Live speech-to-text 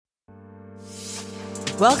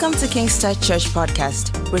Welcome to Kingstart Church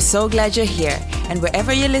Podcast. We're so glad you're here, and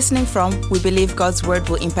wherever you're listening from, we believe God's Word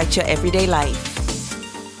will impact your everyday life.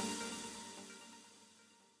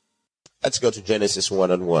 Let's go to Genesis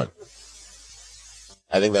 1:1.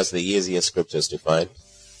 I think that's the easiest scriptures to find.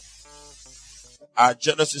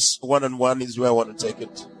 Genesis 1:1 is where I want to take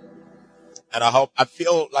it, and I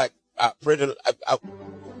feel like pretty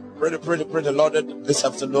loaded this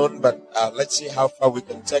afternoon. But let's see how far we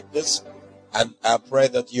can take this, and I pray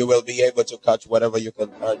that you will be able to catch whatever you can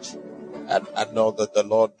catch, and know that the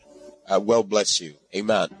Lord will bless you.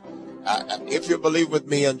 Amen. If you believe with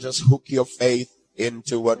me and just hook your faith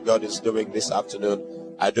into what God is doing this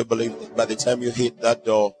afternoon, I do believe that by the time you hit that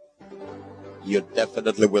door, you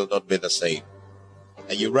definitely will not be the same.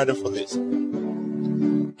 Are you ready for this?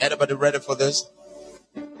 Anybody ready for this?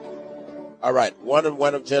 All right.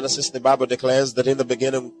 1:1 of Genesis, the Bible declares that in the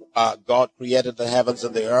beginning, God created the heavens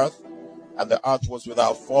and the earth was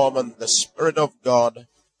without form, and the Spirit of God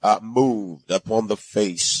moved upon the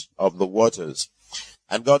face of the waters.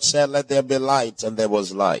 And God said, "Let there be light," and there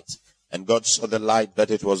was light. And God saw the light that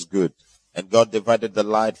it was good. And God divided the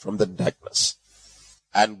light from the darkness.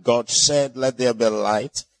 And God said, "Let there be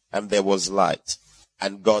light," and there was light.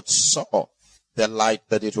 And God saw the light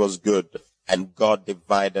that it was good. And God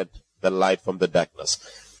divided the light from the darkness.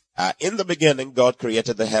 In the beginning, God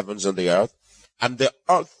created the heavens and the earth. And the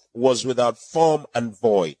earth was without form and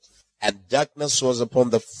void. And darkness was upon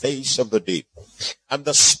the face of the deep. And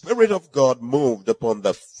the Spirit of God moved upon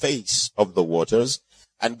the face of the waters.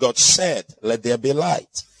 And God said, "Let there be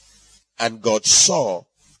light." And God saw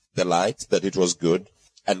the light, that it was good,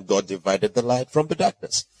 and God divided the light from the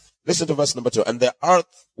darkness. Listen to verse number 2. And the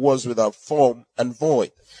earth was without form and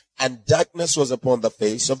void, and darkness was upon the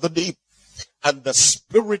face of the deep. And the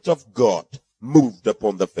Spirit of God moved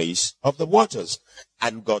upon the face of the waters.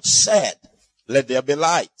 And God said, "Let there be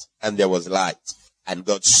light." And there was light. And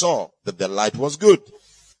God saw that the light was good,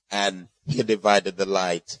 and he divided the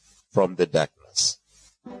light from the darkness.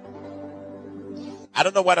 I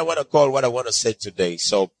don't know what I want to call what I want to say today.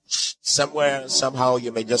 So somewhere, somehow,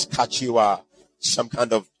 you may just catch you some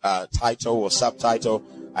kind of title or subtitle.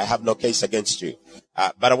 I have no case against you.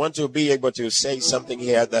 But I want to be able to say something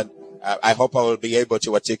here that I hope I will be able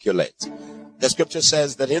to articulate. The scripture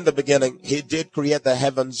says that in the beginning, he did create the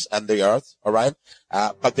heavens and the earth, all right?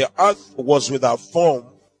 But the earth was without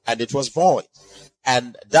form, and it was void.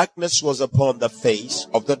 And darkness was upon the face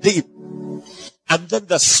of the deep. And then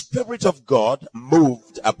the Spirit of God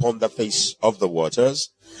moved upon the face of the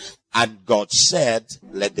waters. And God said,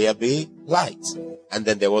 "Let there be light." And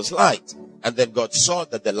then there was light. And then God saw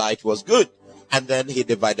that the light was good. And then he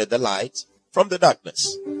divided the light from the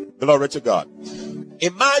darkness. Glory to God.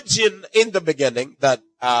 Imagine in the beginning that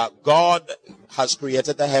God has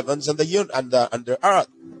created the heavens and the earth.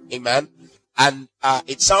 Amen. And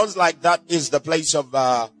it sounds like that is the place of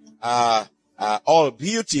all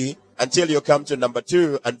beauty, until you come to number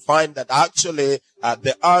 2 and find that actually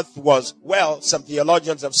the earth was, some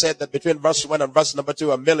theologians have said that between verse 1 and verse number 2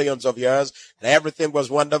 are millions of years, and everything was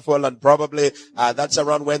wonderful, and probably that's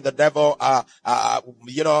around when the devil,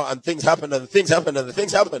 and things happen.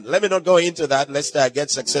 Let me not go into that, lest I get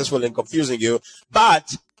successful in confusing you.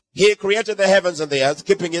 But he created the heavens and the earth,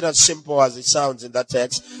 keeping it as simple as it sounds in that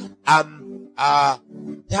text.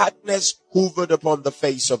 Darkness hovered upon the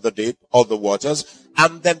face of the deep, or the waters,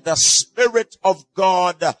 and then the Spirit of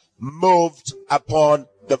God moved upon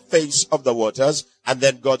the face of the waters, and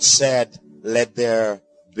then God said, "Let there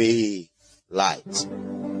be light."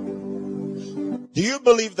 Do you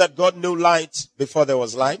believe that God knew light before there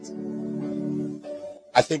was light?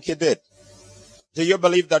 I think he did. Do you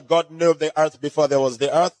believe that God knew the earth before there was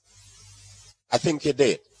the earth? I think he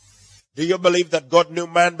did. Do you believe that God knew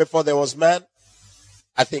man before there was man?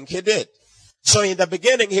 I think he did. So in the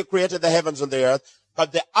beginning, he created the heavens and the earth,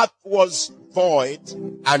 but the earth was void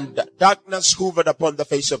and darkness hovered upon the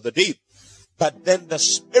face of the deep. But then the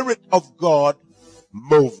Spirit of God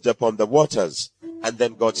moved upon the waters. And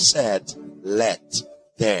then God said, "Let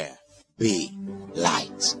there be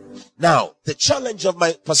light." Now, the challenge of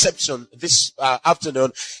my perception this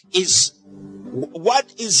afternoon is,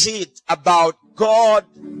 what is it about God,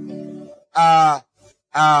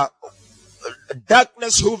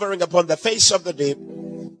 darkness hovering upon the face of the deep,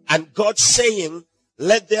 and God saying,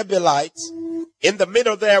 "Let there be light"? In the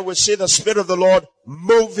middle there, we see the Spirit of the Lord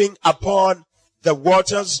moving upon the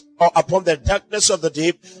waters, or upon the darkness of the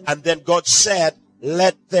deep, and then God said,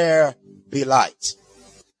 "Let there be light."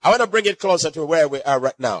 I want to bring it closer to where we are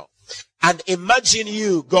right now. And imagine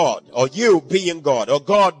you, God, or you being God, or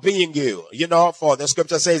God being you. You know, for the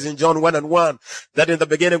scripture says in John 1:1 that in the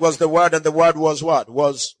beginning was the Word, and the Word was what?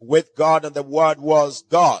 Was with God, and the Word was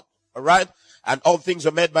God. All right? And all things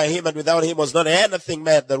were made by him, and without him was not anything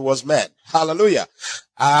made that was made. Hallelujah.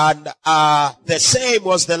 And the same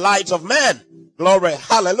was the light of men. Glory.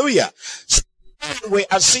 Hallelujah. So we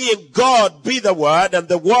are seeing God be the Word, and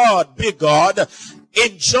the Word be God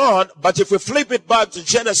in John. But if we flip it back to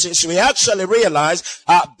Genesis, we actually realize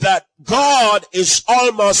that God is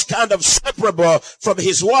almost kind of separable from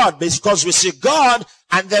his Word, because we see God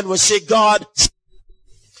and then we see God.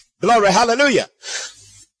 Glory. Hallelujah.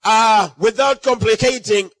 Without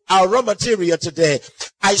complicating our raw material today,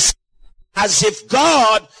 as if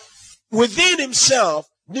God within himself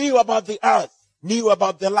knew about the earth, knew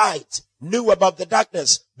about the light, knew about the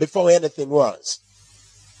darkness before anything was.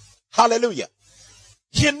 Hallelujah.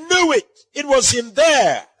 He knew it. It was in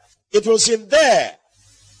there. It was in there.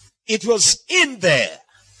 It was in there.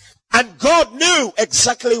 And God knew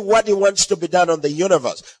exactly what he wants to be done on the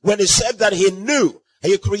universe. When he said that he knew,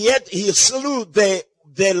 he slew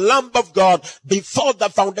the Lamb of God before the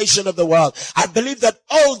foundation of the world. I believe that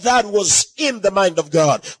all that was in the mind of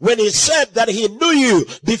God. When he said that he knew you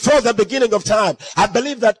before the beginning of time, I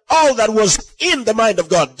believe that all that was in the mind of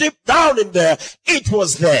God, deep down in there, it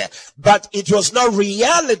was there. But it was not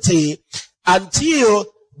reality until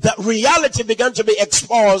that reality began to be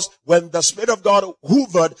exposed when the Spirit of God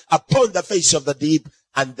hovered upon the face of the deep,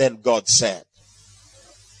 and then God said,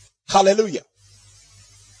 hallelujah.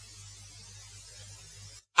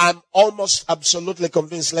 I'm almost absolutely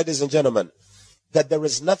convinced, ladies and gentlemen, that there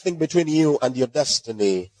is nothing between you and your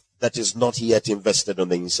destiny that is not yet invested on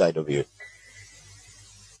the inside of you.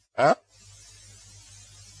 Huh?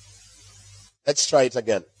 Let's try it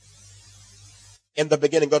again. In the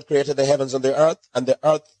beginning, God created the heavens and the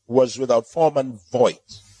earth was without form and void.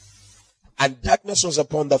 And darkness was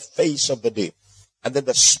upon the face of the deep. And then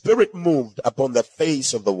the Spirit moved upon the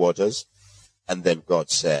face of the waters. And then God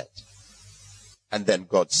said. And then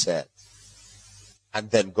God said.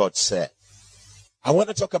 And then God said. I want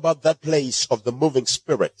to talk about that place of the moving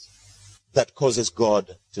Spirit that causes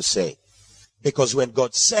God to say. Because when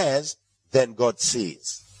God says, then God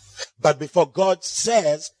sees. But before God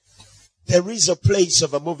says, there is a place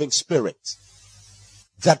of a moving Spirit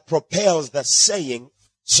that propels the saying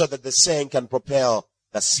so that the saying can propel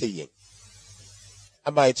the seeing.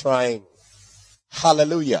 Am I trying?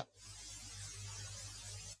 Hallelujah.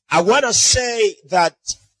 I want to say that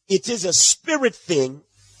it is a spirit thing.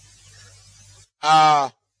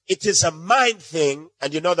 It is a mind thing.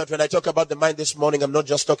 And you know that when I talk about the mind this morning, I'm not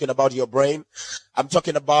just talking about your brain. I'm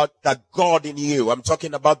talking about the God in you. I'm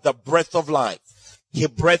talking about the breath of life. He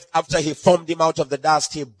breathed after he formed him out of the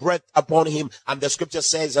dust. He breathed upon him. And the scripture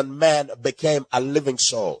says, and man became a living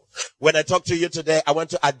soul. When I talk to you today, I want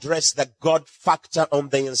to address the God factor on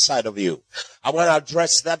the inside of you. I want to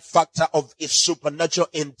address that factor of supernatural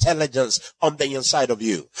intelligence on the inside of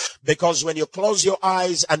you. Because when you close your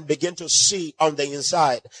eyes and begin to see on the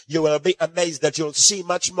inside, you will be amazed that you'll see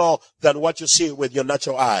much more than what you see with your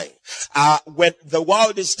natural eye. When the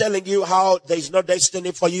world is telling you how there's no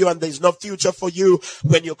destiny for you and there's no future for you,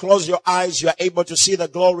 when you close your eyes, you are able to see the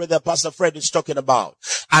glory that Pastor Fred is talking about.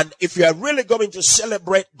 And if you are really going to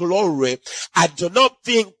celebrate glory, I do not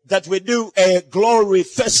think that we do a glory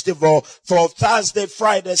festival for Thursday,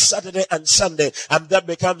 Friday, Saturday, and Sunday, and that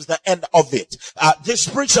becomes the end of it. This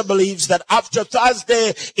preacher believes that after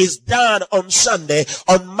Thursday is done on Sunday,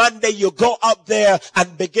 on Monday you go out there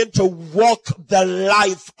and begin to walk the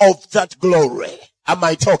life of that glory. Am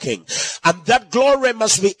I talking? And that glory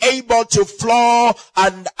must be able to flow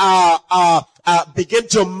and begin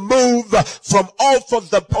to move from off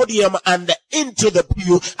of the podium and into the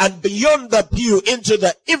pew, and beyond the pew into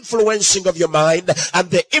the influencing of your mind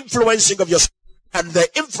and the influencing of your and the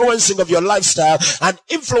influencing of your lifestyle and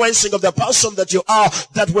influencing of the person that you are,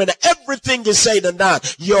 that when everything is said and done,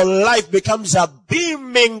 your life becomes a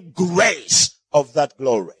beaming grace of that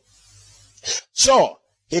glory. So,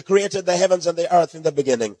 he created the heavens and the earth in the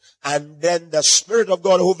beginning. And then the Spirit of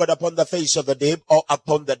God hovered upon the face of the deep, or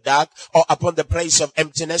upon the dark, or upon the place of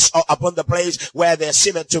emptiness, or upon the place where there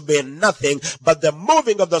seemed to be nothing. But the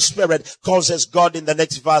moving of the Spirit causes God in the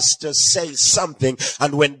next verse to say something.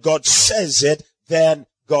 And when God says it, then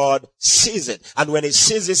God sees it. And when he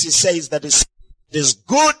sees it, he says that it is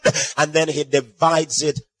good. And then he divides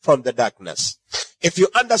it from the darkness. If you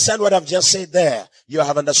understand what I've just said there, you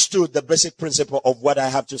have understood the basic principle of what I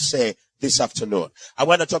have to say this afternoon. I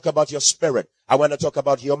want to talk about your spirit. I want to talk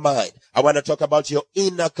about your mind. I want to talk about your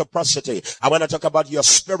inner capacity. I want to talk about your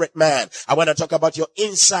spirit man. I want to talk about your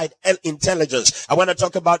inside intelligence. I want to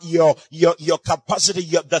talk about your capacity,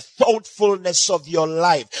 the thoughtfulness of your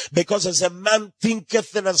life. Because as a man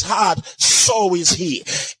thinketh in his heart, so is he.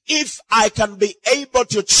 If I can be able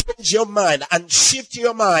to change your mind and shift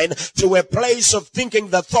your mind to a place of thinking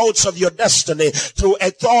the thoughts of your destiny, to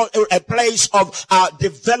a place of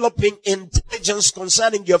developing intelligence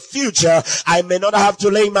concerning your future, I may not have to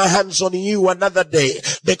lay my hands on you another day,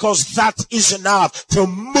 because that is enough to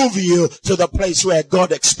move you to the place where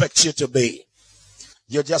God expects you to be.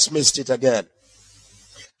 You just missed it again.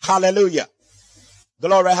 Hallelujah.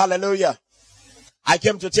 Glory, hallelujah. I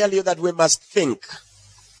came to tell you that we must think.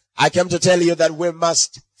 I came to tell you that we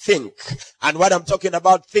must think. And what I'm talking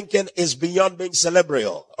about thinking is beyond being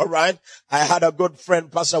cerebral. All right. I had a good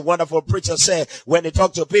friend, pastor, wonderful preacher, say when he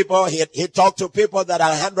talked to people, he talked to people that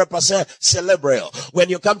are 100% cerebral. When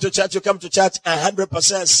you come to church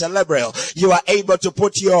 100% cerebral. You are able to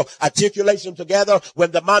put your articulation together. When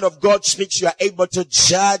the man of God speaks, you are able to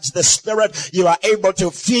judge the spirit. You are able to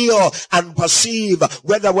feel and perceive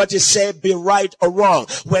whether what he said be right or wrong.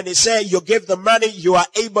 When he say you give the money, you are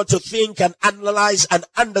able to think and analyze and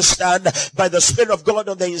understand by the Spirit of God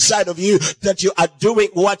on the inside of you that you are doing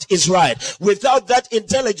what is right. Without that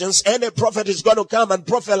intelligence, any prophet is going to come and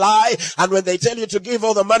prophesy, and when they tell you to give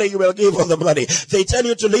all the money, you will give all the money. They tell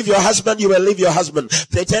you to leave your husband, you will leave your husband.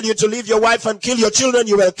 They tell you to leave your wife and kill your children,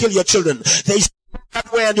 you will kill your children. They say that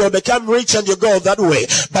way and you'll become rich and you go that way.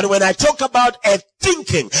 But when I talk about a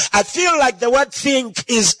thinking, I feel like the word think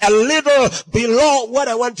is a little below what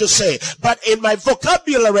I want to say. But in my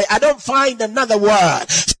vocabulary, I don't find another word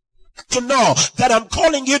to know that I'm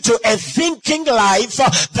calling you to a thinking life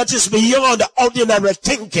that is beyond ordinary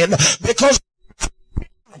thinking, because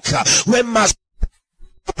we must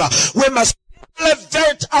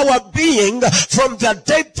elevate our being from the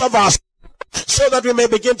depth of us so that we may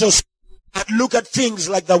begin to look at things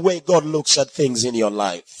like the way God looks at things in your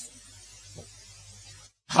life.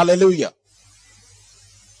 Hallelujah.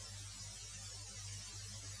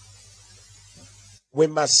 We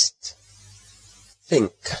must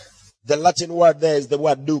think. The Latin word there is the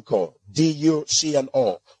word duco,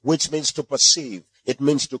 D-U-C-N-O, which means to perceive. It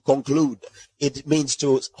means to conclude. It means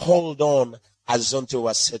to hold on as unto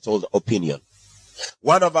a settled opinion.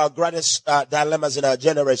 One of our greatest dilemmas in our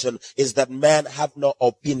generation is that men have no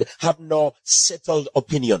settled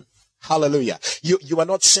opinion. Hallelujah. You are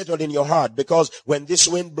not settled in your heart, because when this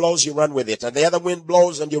wind blows, you run with it. And the other wind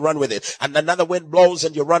blows and you run with it. And another wind blows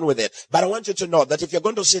and you run with it. But I want you to know that if you're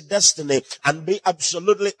going to see destiny and be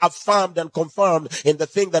absolutely affirmed and confirmed in the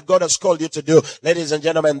thing that God has called you to do, ladies and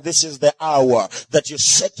gentlemen, this is the hour that you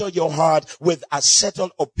settle your heart with a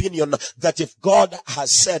settled opinion that if God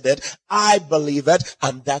has said it, I believe it,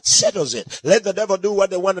 and that settles it. Let the devil do what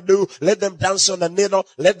they want to do. Let them dance on the needle.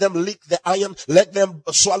 Let them lick the iron. Let them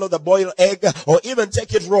swallow the boiled egg, or even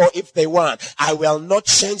take it raw if they want. I will not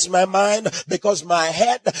change my mind, because my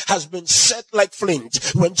head has been set like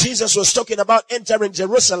flint. When Jesus was talking about entering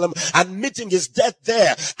Jerusalem and meeting his death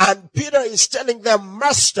there, and Peter is telling them,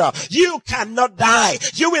 Master, you cannot die.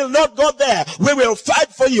 You will not go there. We will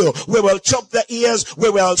fight for you. We will chop the ears. We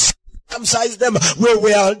will circumcise them. We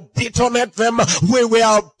will detonate them. We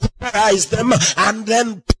will paralyze them, and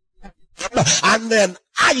then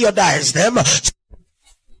iodize them.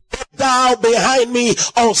 Thou behind me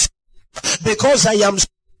also, because I am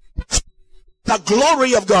the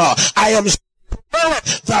glory of God. I am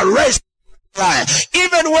the race of life.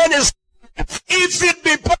 Even when it's, if it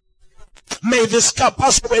be possible, may this cup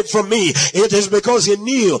pass away from me, it is because he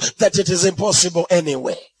knew that it is impossible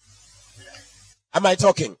anyway. Am I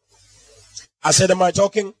talking? I said, am I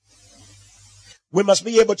talking? We must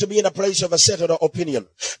be able to be in a place of a settled opinion.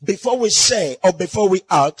 Before we say or before we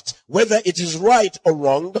act, whether it is right or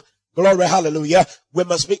wrong, glory, hallelujah, we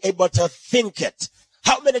must be able to think it.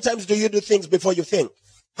 How many times do you do things before you think?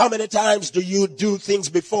 How many times do you do things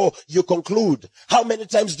before you conclude? How many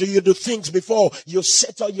times do you do things before you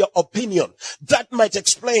settle your opinion? That might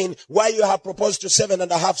explain why you have proposed to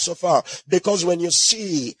 7.5 so far. Because when you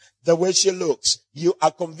see the way she looks, you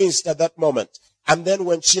are convinced at that moment. And then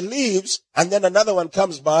when she leaves, and then another one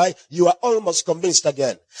comes by, you are almost convinced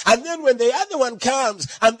again. And then when the other one comes,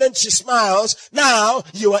 and then she smiles, now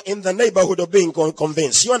you are in the neighborhood of being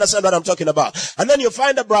convinced. You understand what I'm talking about? And then you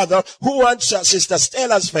find a brother who wants Sister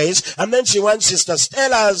Stella's face, and then she wants Sister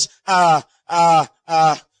Stella's,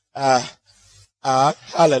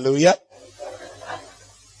 hallelujah.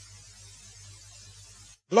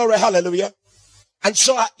 Glory, hallelujah. And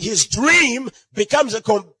so his dream becomes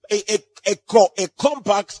a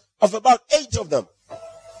compact of about 8 of them,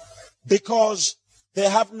 because they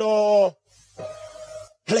have no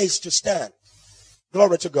place to stand.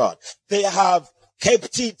 Glory to God. They have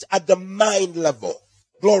kept it at the mind level.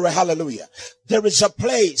 Glory, hallelujah. There is a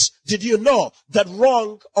place. Did you know that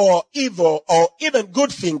wrong or evil or even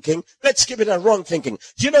good thinking, let's keep it at wrong thinking.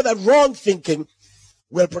 Do you know that wrong thinking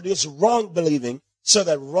will produce wrong believing, so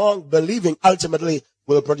that wrong believing ultimately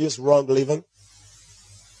will produce wrong living?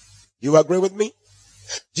 You agree with me?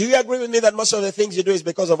 Do you agree with me that most of the things you do is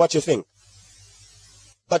because of what you think?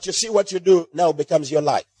 But you see, what you do now becomes your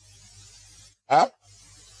life. Huh?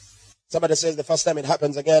 Somebody says the first time it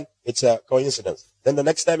happens again, it's a coincidence. Then the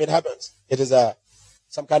next time it happens, it is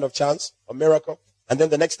some kind of chance or miracle. And then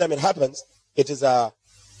the next time it happens, it is a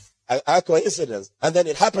coincidence. And then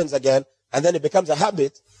it happens again, and then it becomes a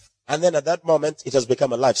habit. And then at that moment, it has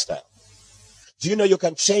become a lifestyle. Do you know you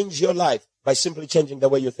can change your life by simply changing the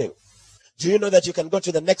way you think? Do you know that you can go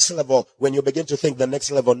to the next level when you begin to think the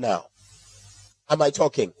next level now? Am I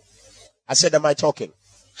talking? I said, am I talking?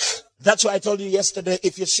 That's why I told you yesterday,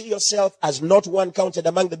 if you see yourself as not one counted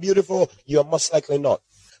among the beautiful, you're most likely not.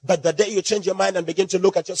 But the day you change your mind and begin to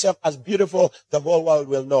look at yourself as beautiful, the whole world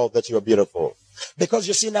will know that you're beautiful. Because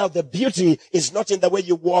you see now, the beauty is not in the way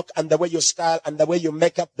you walk and the way you style and the way you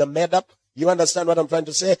make up the made up. You understand what I'm trying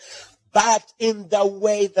to say? But in the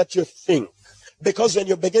way that you think. Because when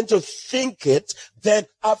you begin to think it, then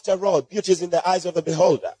after all, beauty is in the eyes of the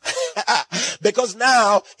beholder. Because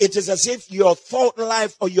now it is as if your thought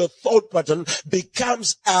life or your thought pattern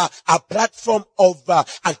becomes a platform of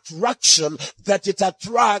attraction, that it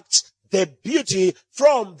attracts the beauty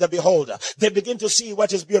from the beholder. They begin to see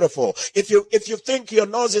what is beautiful. If you think your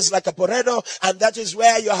nose is like a potato, and that is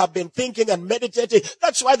where you have been thinking and meditating,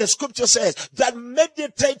 that's why the scripture says that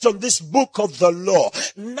meditate on this book of the law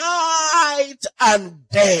night and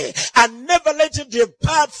day, and never let it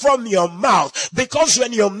depart from your mouth. Because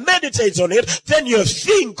when you meditate on it, then you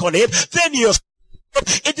think on it, then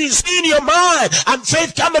it is in your mind, and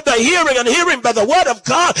faith cometh by hearing, and hearing by the word of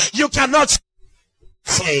God. You cannot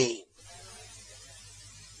say.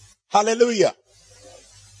 Hallelujah.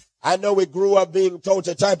 I know we grew up being taught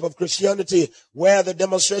a type of Christianity where the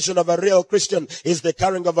demonstration of a real Christian is the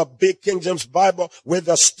carrying of a big King James Bible with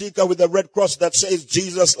a sticker with a red cross that says,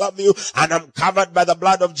 Jesus love you, and I'm covered by the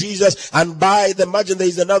blood of Jesus. And by the margin, there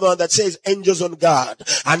is another one that says, angels on guard.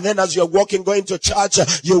 And then as you're walking, going to church,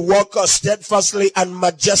 you walk steadfastly and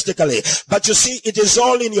majestically. But you see, it is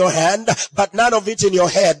all in your hand, but none of it in your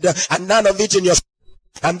head, and none of it in your,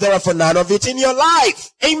 and therefore none of it in your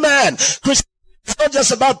life. Amen. It's not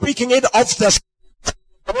just about picking it off the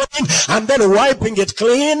and then wiping it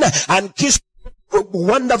clean and kiss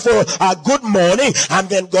wonderful good morning and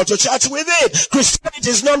then go to church with it. Christianity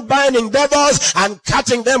is not binding devils and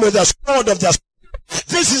cutting them with a sword of the.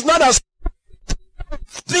 This is not a.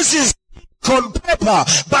 This is ink on paper.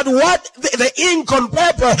 But what the ink on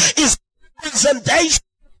paper is presentation.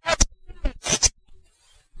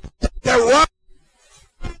 The word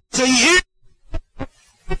to you.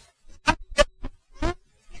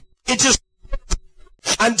 It is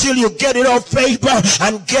until you get it off paper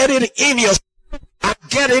and get it in your and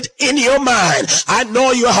get it in your mind. I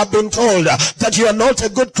know you have been told that you are not a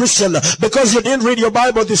good Christian because you didn't read your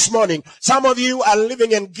Bible this morning. Some of you are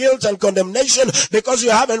living in guilt and condemnation because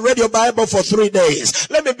you haven't read your Bible for 3 days.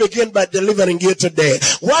 Let me begin by delivering you today.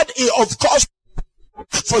 What is, of course,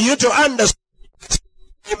 for you to understand,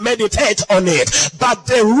 meditate on it, but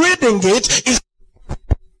the reading it is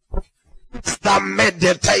the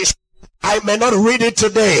meditation. I may not read it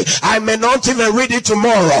today. I may not even read it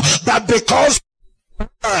tomorrow. But because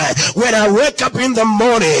when I wake up in the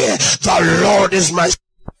morning, the Lord is my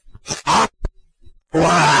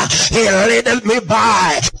He leadeth me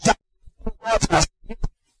by the waters.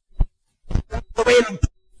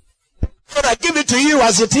 When I give it to you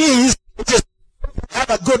as it is, just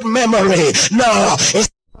have a good memory. No,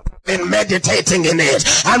 it's been meditating in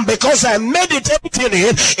it. And because I meditate in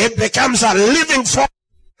it, it becomes a living form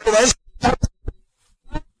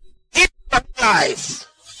in my life.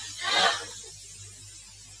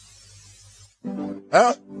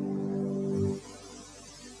 Huh?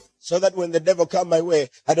 So that when the devil come my way,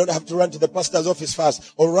 I don't have to run to the pastor's office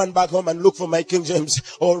first, or run back home and look for my King James,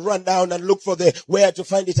 or run down and look for where to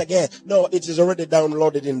find it again. No, it is already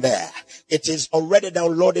downloaded in there. It is already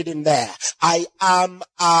downloaded in there. I am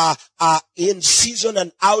in season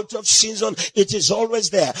and out of season. It is always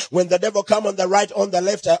there. When the devil come on the right, on the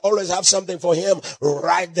left, I always have something for him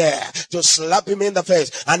right there to slap him in the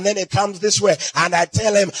face. And then it comes this way, and I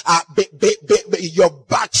tell him, your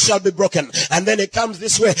back shall be broken. And then it comes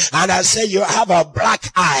this way, and I say, you have a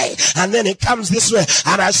black eye. And then it comes this way,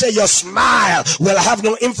 and I say, your smile will have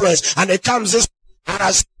no influence. And it comes this way, and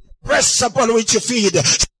I say, breasts upon which you feed.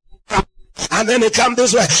 And then it comes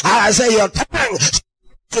this way, and I say, your tongue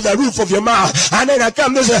to the roof of your mouth. And then I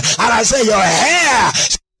come this way, and I say, your hair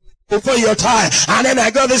before your tie. And then I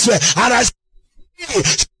go this way, and I say,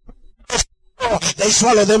 they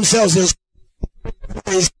swallow themselves. There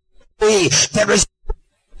is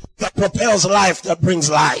that propels life, that brings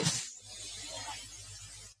life.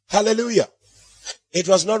 Hallelujah. It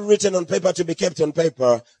was not written on paper to be kept on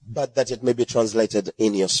paper, but that it may be translated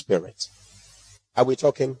in your spirit. Are we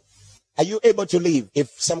talking? Are you able to live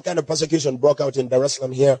if some kind of persecution broke out in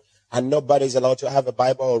Jerusalem here and nobody is allowed to have a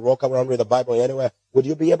Bible or walk around with a Bible anywhere? Would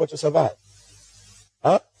you be able to survive?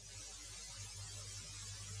 Huh?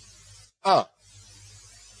 Are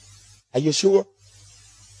you sure?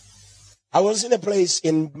 I was in a place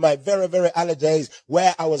in my very, very early days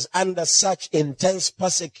where I was under such intense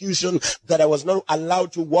persecution that I was not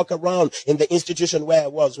allowed to walk around in the institution where I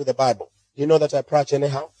was with the Bible. You know that I preach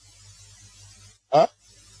anyhow? Huh?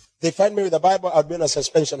 They find me with the Bible, I'd be in a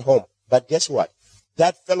suspension home. But guess what?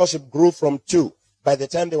 That fellowship grew from 2. By the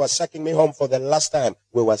time they were sacking me home for the last time,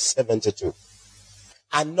 we were 72.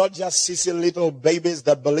 And not just sissy little babies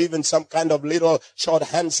that believe in some kind of little short,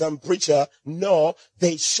 handsome preacher. No,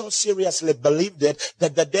 they so seriously believed it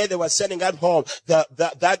that the day they were sitting at home,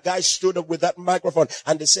 that guy stood up with that microphone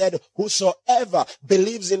and they said, whosoever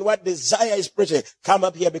believes in what Desire is preaching, come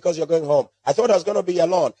up here because you're going home. I thought I was going to be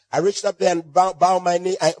alone. I reached up there and bow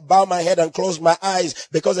my head and closed my eyes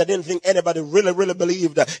because I didn't think anybody really, really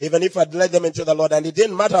believed, even if I'd led them into the Lord. And it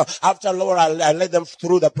didn't matter. After Lord, I led them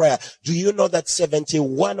through the prayer. Do you know that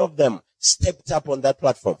 71 of them stepped up on that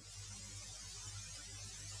platform?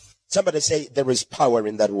 Somebody say there is power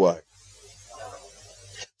in that word.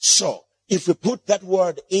 So, if we put that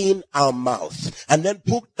word in our mouth and then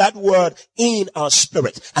put that word in our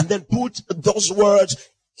spirit and then put those words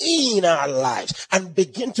in our lives and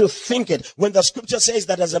begin to think it. When the scripture says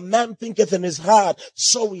that as a man thinketh in his heart,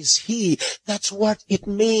 so is he. That's what it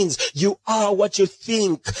means. You are what you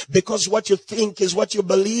think, because what you think is what you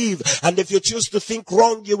believe. And if you choose to think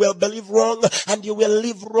wrong, you will believe wrong and you will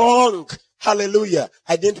live wrong. Hallelujah.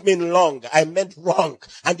 I didn't mean long. I meant wrong.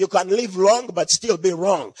 And you can live wrong, but still be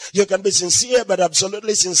wrong. You can be sincere, but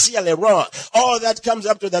absolutely sincerely wrong. All that comes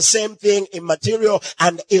up to the same thing, immaterial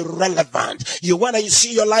and irrelevant. You want to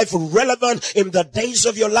see your life relevant in the days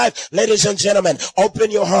of your life? Ladies and gentlemen, open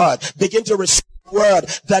your heart. Begin to receive a word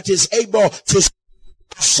that is able to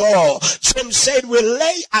Saul. James said, we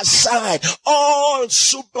lay aside all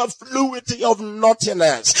superfluity of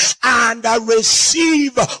naughtiness and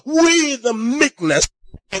receive with meekness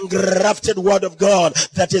and grafted word of God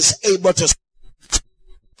that is able to.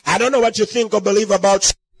 I don't know what you think or believe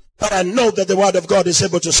about, but I know that the word of God is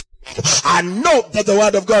able to. I know that the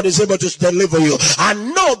word of God is able to deliver you. I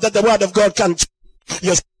know that the word of God can.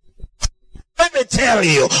 Let me tell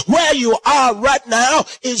you, where you are right now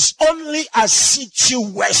is only a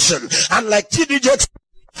situation. And like T.D. Jakes,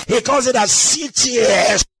 he calls it a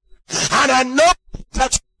situation. And I know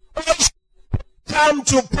that come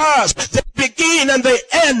to pass, the begin and the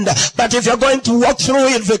end. But if you're going to walk through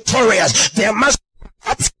it victorious, there must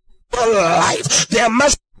be a life. There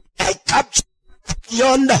must be a capture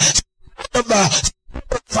beyond the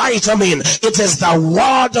vitamin. It is the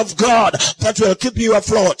word of God that will keep you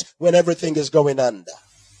afloat when everything is going under.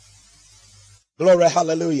 Glory,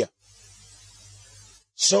 hallelujah.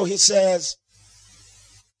 So he says,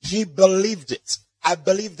 he believed it. I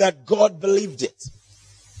believe that God believed it.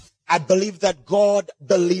 I believe that God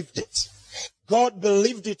believed it. God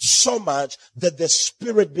believed it so much that the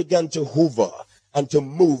Spirit began to hover and to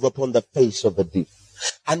move upon the face of the deep.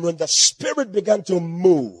 And when the Spirit began to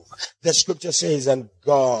move, the scripture says, and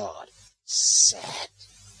God said.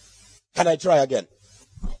 Can I try again?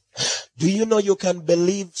 Do you know you can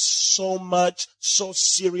believe so much, so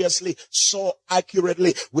seriously, so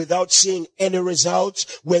accurately without seeing any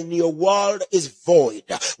results? When your world is void,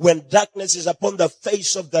 when darkness is upon the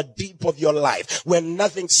face of the deep of your life, when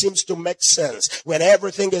nothing seems to make sense, when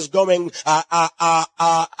everything is going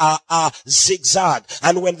zigzag,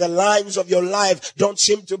 and when the lines of your life don't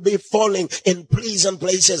seem to be falling in pleasant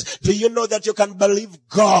places, do you know that you can believe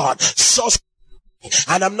God so?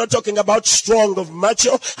 And I'm not talking about strong of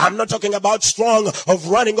macho. I'm not talking about strong of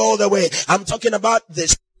running all the way. I'm talking about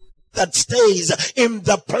this that stays in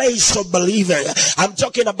the place of believing. I'm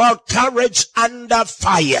talking about courage under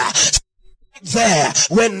fire. There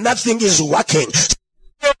when nothing is working.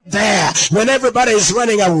 There when everybody is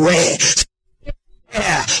running away.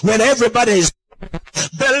 There when everybody is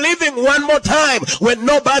believing one more time when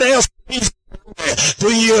nobody else is.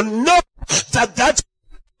 Do you know that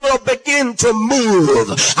will begin to move?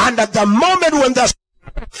 And at the moment when the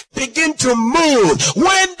begin to move,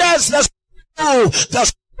 when does the move?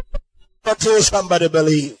 Until somebody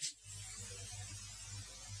believe.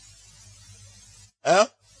 Huh?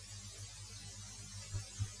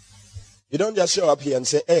 You don't just show up here and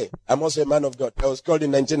say, hey, I'm also a man of God. I was called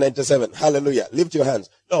in 1997. Hallelujah. Lift your hands.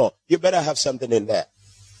 No, you better have something in there.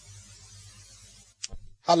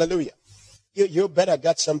 Hallelujah. You better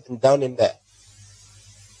get something down in there.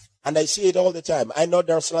 And I see it all the time. I know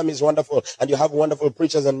Dar es Salaam is wonderful, and you have wonderful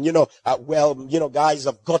preachers, and guys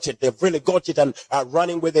have got it. They've really got it and are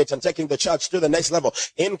running with it and taking the church to the next level.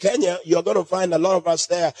 In Kenya, you're going to find a lot of us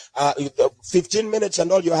there. 15 minutes,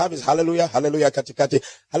 and all you have is hallelujah, hallelujah, katikati,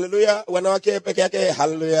 hallelujah, wanawake peke yake,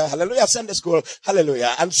 hallelujah, hallelujah, Sunday school,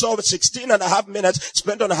 hallelujah. And so 16 and a half minutes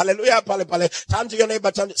spent on hallelujah, pale pale. Turn to your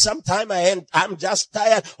neighbor. Sometime I'm just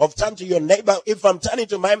tired of turning to your neighbor. If I'm turning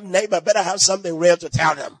to my neighbor, better have something real to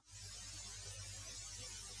tell them.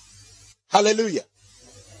 Hallelujah.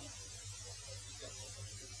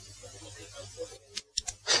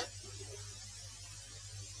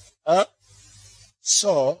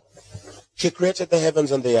 So, he created the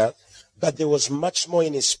heavens and the earth, but there was much more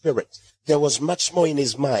in his spirit. There was much more in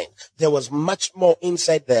his mind. There was much more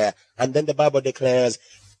inside there. And then the Bible declares,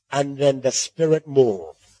 and then the spirit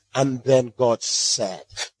moved. And then God said,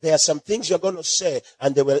 there are some things you're going to say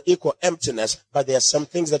and they will equal emptiness, but there are some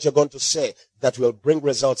things that you're going to say that will bring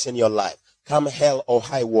results in your life. Come hell or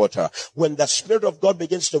high water. When the Spirit of God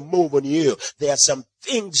begins to move on you, there are some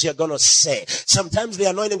things you're going to say. Sometimes the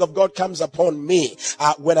anointing of God comes upon me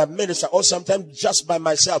when I minister, or sometimes just by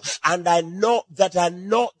myself. And I know that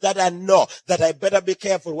I better be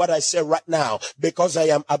careful what I say right now, because I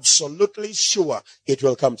am absolutely sure it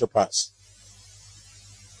will come to pass.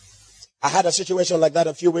 I had a situation like that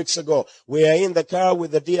a few weeks ago. We are in the car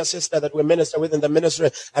with the dear sister that we minister with in the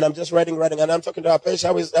ministry, and I'm just writing, and I'm talking to her. Paige,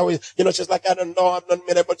 how is, she's like, I don't know, I've not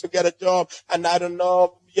been able to get a job, and I don't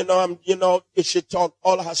know, she talked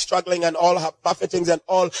all her struggling and all her buffetings and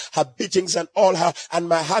all her beatings and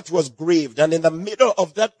my heart was grieved. And in the middle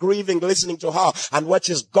of that grieving, listening to her and what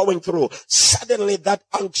she's going through, suddenly that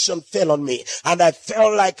unction fell on me. And I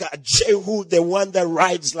felt like Jehu, the one that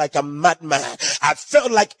rides like a madman. I felt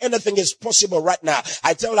like anything is possible right now.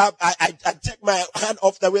 I tell her, I take my hand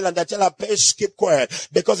off the wheel and I tell her, Paige, keep quiet,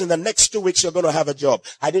 because in the next 2 weeks, you're going to have a job.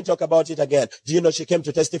 I didn't talk about it again. Do you know she came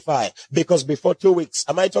to testify? Because before 2 weeks,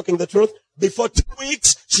 am I talking the truth? Before 2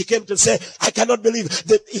 weeks, she came to say, I cannot believe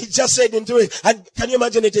that he just said into it. And can you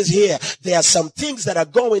imagine it is here? There are some things that are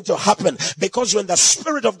going to happen, because when the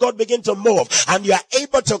Spirit of God begins to move and you are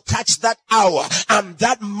able to catch that hour and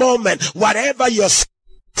that moment, whatever you're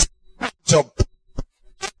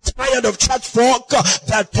tired of church folk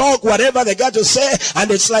that talk whatever they got to say,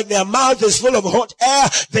 and it's like their mouth is full of hot air.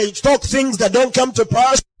 They talk things that don't come to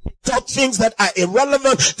pass. They talk things that are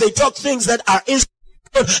irrelevant. They talk things that are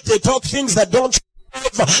they talk things that don't.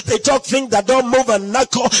 They talk things that don't move a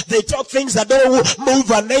knuckle. They talk things that don't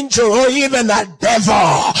move an angel or even a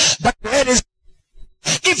devil. But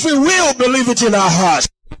if we will believe it in our hearts,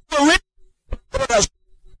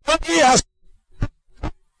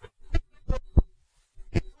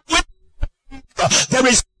 there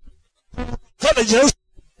is intelligence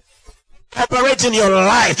operate in your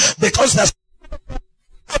life, because that's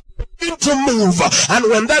going to move. And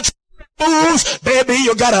when that moves, baby,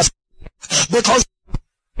 you gotta, because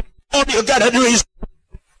all you gotta do is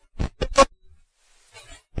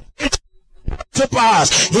to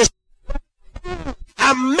pass.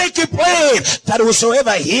 And make it plain that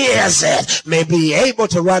whosoever hears it may be able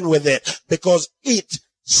to run with it, because it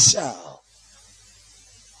shall.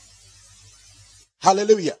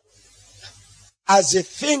 Hallelujah. As he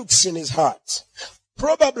thinks in his heart,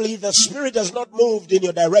 probably the Spirit has not moved in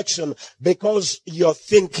your direction because you're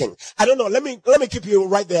thinking. I don't know. Let me keep you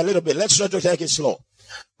right there a little bit. Let's try to take it slow.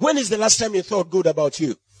 When is the last time you thought good about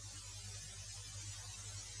you?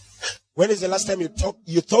 When is the last time you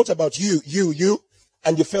thought about you,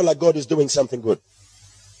 and you felt like God is doing something good?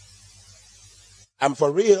 I'm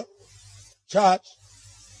for real. Church.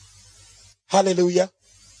 Hallelujah.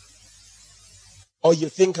 Or you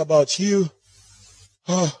think about you.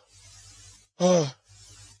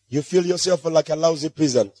 You feel yourself like a lousy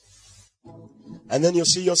peasant. And then you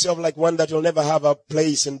see yourself like one that will never have a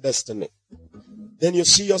place in destiny. Then you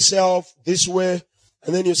see yourself this way,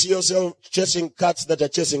 and then you see yourself chasing cats that are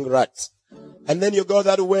chasing rats. And then you go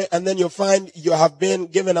that way, and then you find you have been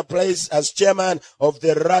given a place as chairman of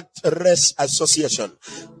the Rat Race Association.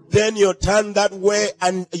 Then you turn that way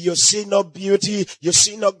and you see no beauty, you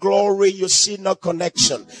see no glory, you see no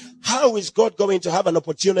connection. How is God going to have an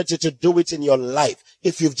opportunity to do it in your life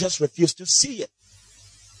if you've just refused to see it?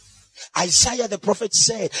 Isaiah the prophet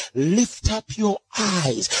said, lift up your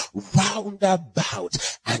eyes round about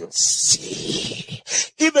and see.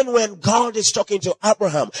 Even when God is talking to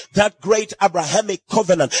Abraham, that great Abrahamic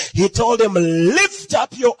covenant, he told him, lift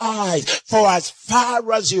up your eyes, for as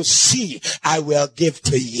far as you see, I will give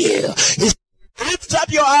to you. He said, lift up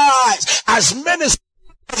your eyes, as many as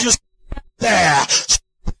you see there.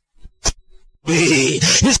 He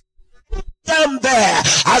said, stand there,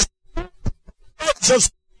 as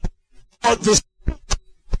just this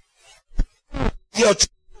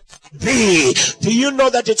be. Do you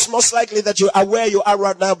know that it's most likely that you are where you are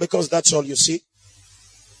right now because that's all you see?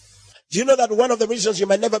 Do you know that one of the reasons you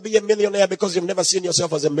might never be a millionaire because you've never seen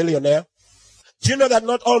yourself as a millionaire? Do you know that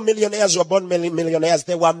not all millionaires were born millionaires?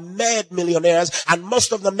 They were made millionaires, and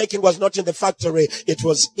most of the making was not in the factory, it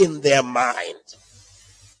was in their mind.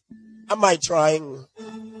 Am I trying?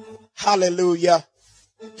 Hallelujah.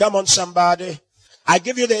 Come on, somebody. I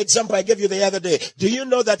give you the example I gave you the other day. Do you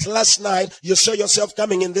know that last night you saw yourself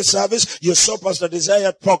coming in this service? You saw Pastor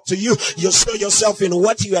Desire talk to you. You saw yourself in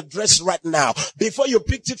what you are dressed right now. Before you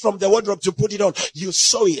picked it from the wardrobe to put it on, you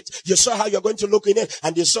saw it. You saw how you're going to look in it,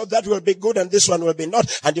 and you saw that will be good and this one will be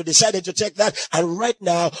not, and you decided to take that. And right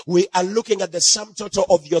now we are looking at the sum total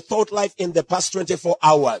of your thought life in the past 24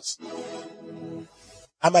 hours.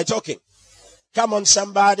 Am I talking? Come on,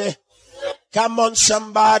 somebody. Come on,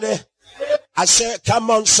 somebody. I said,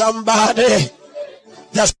 come on, somebody.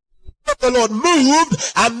 The Lord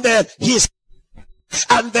moved, and then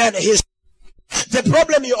the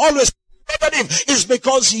problem you always negative is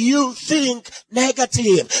because you think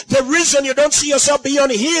negative. The reason you don't see yourself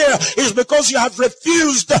beyond here is because you have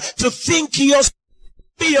refused to think yourself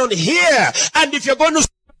beyond here. And if you're going to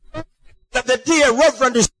that the dear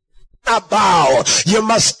Reverend is about, you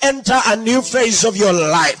must enter a new phase of your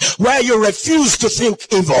life where you refuse to think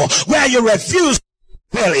evil, where you refuse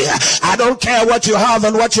failure. I don't care what you have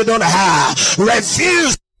and what you don't have.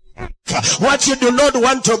 Refuse what you do not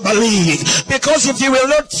want to believe, because if you will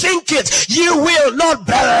not think it, you will not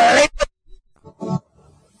believe.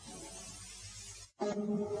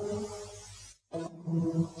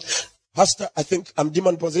 Pastor, I think I'm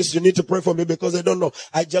demon possessed. You need to pray for me because I don't know.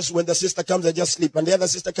 When the sister comes, I just sleep. And the other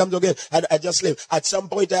sister comes again, and I just sleep. At some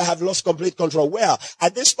point, I have lost complete control. Well,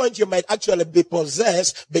 at this point, you might actually be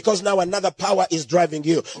possessed because now another power is driving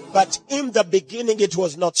you. But in the beginning, it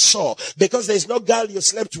was not so. Because there's no girl you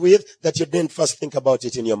slept with that you didn't first think about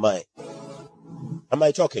it in your mind. Am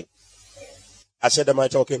I talking? I said, am I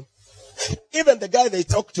talking? Even the guy they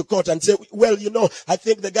talk to court and say, well, you know, I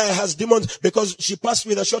think the guy has demons because she passed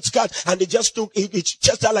with a short skirt and he just he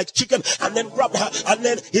chased her like chicken and then grabbed her, and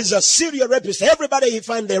then he's a serial rapist. Everybody he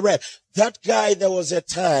find they rape. That guy, there was a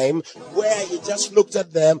time where he just looked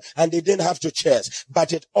at them and he didn't have to chase,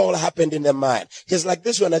 but it all happened in their mind. He's like,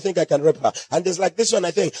 this one, I think I can rape her. And he's like, this one,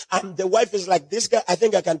 I think. And the wife is like, this guy, I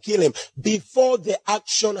think I can kill him. Before the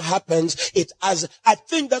action happens, I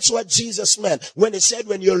think that's what Jesus meant when he said,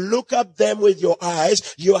 when you look at them with your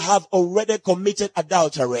eyes, you have already committed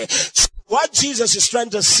adultery. What Jesus is trying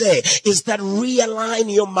to say is that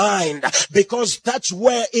realign your mind, because that's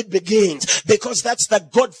where it begins, because that's the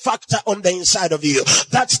God factor on the inside of you.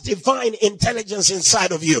 That's divine intelligence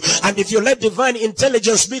inside of you. And if you let divine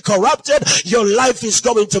intelligence be corrupted, your life is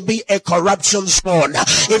going to be a corruption zone.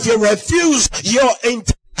 If you refuse your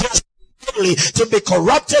intelligence to be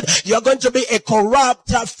corrupted, you're going to be a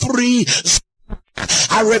corrupt-free zone.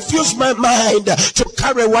 I refuse my mind to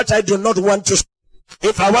carry what I do not want to.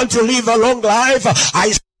 If I want to live a long life,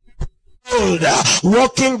 I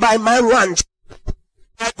walking by my ranch,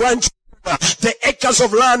 my grandchildren, the acres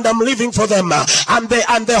of land I'm living for them, and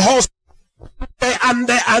the horse, and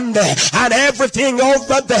everything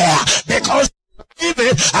over there, because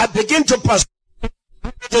even I begin to pass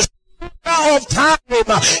the of time,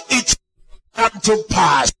 it's come to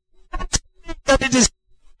pass. That it is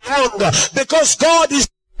wrong, because God is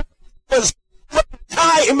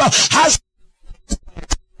time has.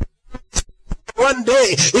 One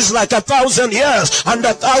day is like 1,000 years, and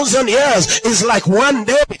 1,000 years is like one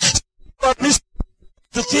day.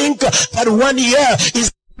 To think that 1 year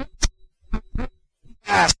is,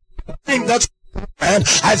 I think that's, and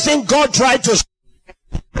I think God tried to,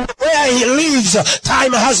 where he lives,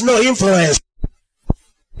 time has no influence.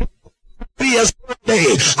 be as one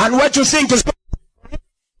day, and what you think is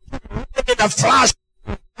in a flash.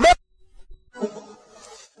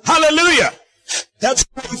 Hallelujah. That's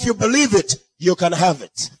why if you believe it, you can have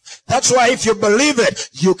it. That's why if you believe it,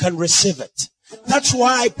 you can receive it. That's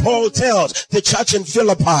why Paul tells the church in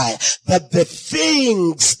Philippi that the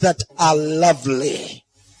things that are lovely.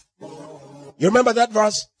 You remember that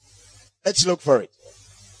verse? Let's look for it.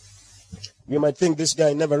 You might think this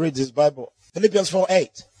guy never reads his Bible. Philippians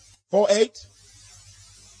 4:8. 4:8.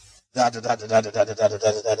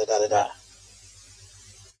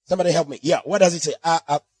 Somebody help me. Yeah, what does it say?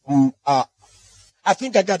 I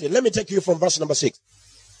think I got it. Let me take you from verse number 6.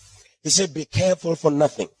 He said, be careful for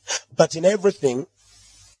nothing, but in everything,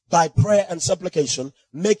 by prayer and supplication,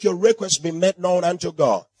 make your requests be made known unto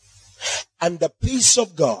God. And the peace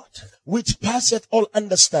of God, which passeth all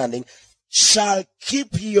understanding, shall keep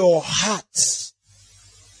your hearts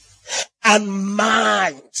and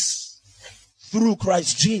minds through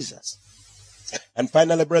Christ Jesus. And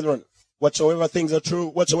finally, brethren, whatsoever things are true,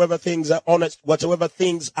 whatsoever things are honest, whatsoever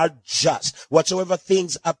things are just, whatsoever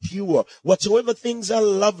things are pure, whatsoever things are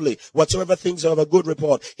lovely, whatsoever things are of a good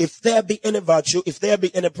report, if there be any virtue, if there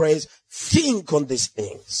be any praise, think on these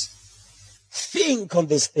things. Think on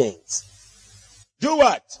these things. Do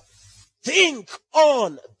what? Think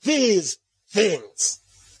on these things.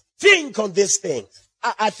 Think on these things.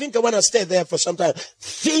 I think I want to stay there for some time.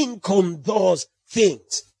 Think on those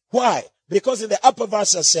things. Why? Because in the upper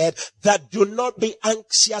verse I said that do not be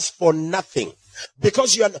anxious for nothing.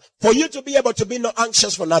 Because for you to be able to be not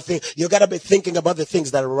anxious for nothing, you got to be thinking about the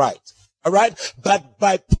things that are right. All right? But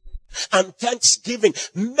by and thanksgiving,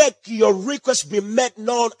 make your request be made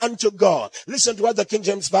known unto God. Listen to what the King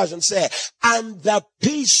James Version says. And the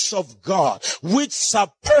peace of God, which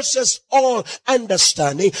surpasses all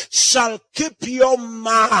understanding, shall keep your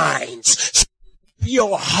minds,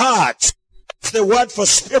 your hearts, the word for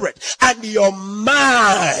spirit, and your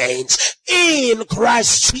minds in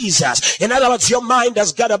Christ Jesus. In other words, your mind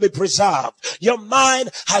has got to be preserved. Your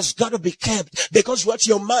mind has got to be kept, because what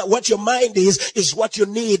your mind is what you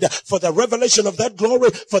need for the revelation of that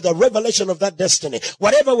glory, for the revelation of that destiny.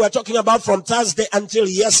 Whatever we're talking about from Thursday until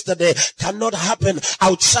yesterday cannot happen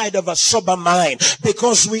outside of a sober mind,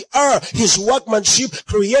 because we are his workmanship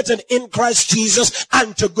created in Christ Jesus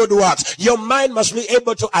unto good works. Your mind must be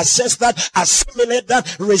able to assess that, assimilate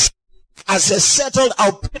that, as a settled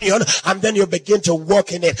opinion, and then you begin to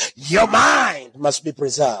walk in it. Your mind must be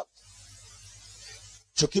preserved.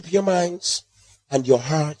 To keep your minds and your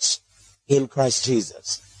hearts in Christ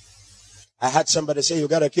Jesus. I had somebody say, you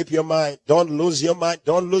got to keep your mind. Don't lose your mind.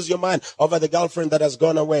 Don't lose your mind over the girlfriend that has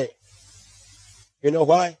gone away. You know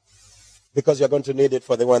why? Because you're going to need it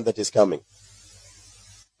for the one that is coming.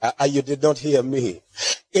 You did not hear me.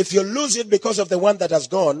 If you lose it because of the one that has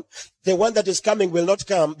gone, the one that is coming will not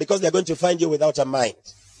come, because they're going to find you without a mind.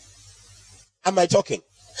 Am I talking?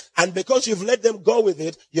 And because you've let them go with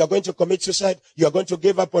it, you're going to commit suicide. You're going to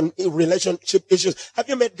give up on relationship issues. Have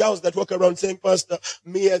you met girls that walk around saying, Pastor,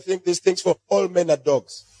 I think these things for all men are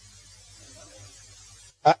dogs?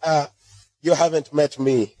 You haven't met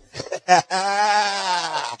me.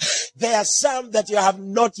 There are some that you have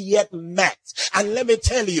not yet met. And let me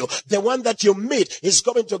tell you, the one that you meet is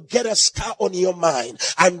going to get a scar on your mind.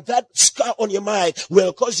 And that scar on your mind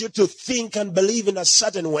will cause you to think and believe in a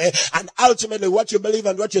certain way. And ultimately what you believe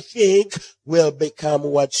and what you think will become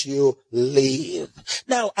what you live.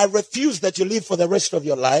 Now, I refuse that you live for the rest of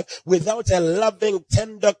your life without a loving,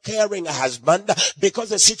 tender, caring husband,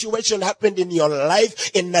 because a situation happened in your life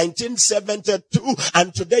in 1972,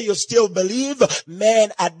 and today you still believe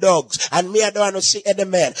men are dogs. And me, I don't want to see any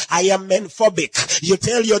man. I am men-phobic. You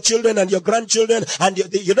tell your children and your grandchildren, and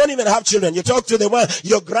you don't even have children. You talk to the one,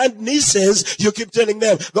 your grandnieces, you keep telling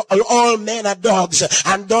them, all men are dogs,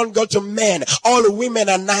 and don't go to men. All women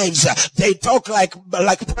are knives. They talk like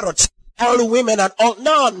parrots. All women and all.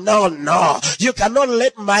 No. You cannot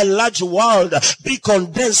let my large world be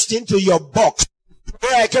condensed into your box.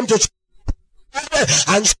 Where I came to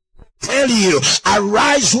and tell you,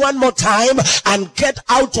 arise one more time and get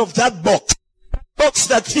out of that box. Box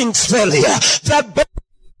that thinks failure. That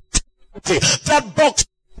box.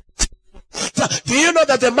 Do you know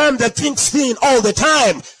that the man that thinks sin all the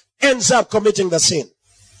time ends up committing the sin?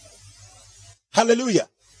 Hallelujah.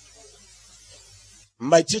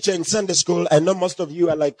 My teacher in Sunday school, I know most of you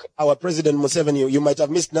are like our President Museveni. You might have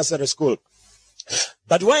missed nursery school.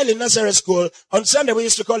 But while in Nazareth school, on Sunday, we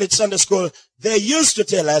used to call it Sunday school, they used to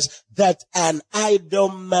tell us that an idle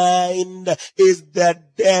mind is the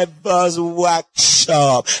devil's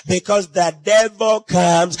workshop, because the devil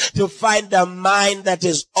comes to find a mind that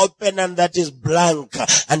is open and that is blank,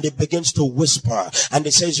 and it begins to whisper, and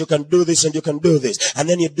it says you can do this and you can do this, and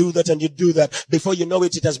then you do that and you do that. Before you know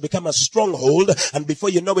it, it has become a stronghold, and before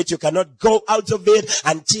you know it, you cannot go out of it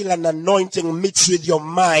until an anointing meets with your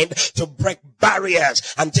mind to break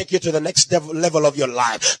barriers and take you to the next level of your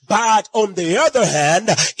life. But on the other hand,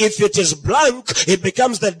 if it is blank, it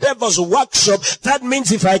becomes the devil's workshop. That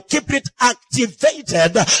means if I keep it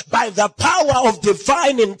activated by the power of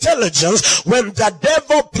divine intelligence, when the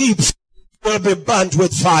devil peeps, will be burnt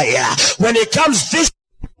with fire. When it comes this,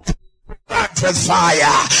 burnt with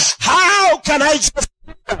fire. How can I just,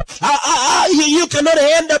 you cannot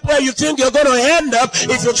end up where you think you're going to end up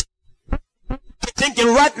if you're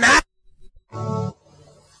thinking right now.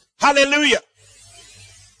 Hallelujah.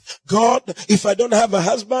 God, if I don't have a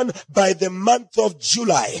husband by the month of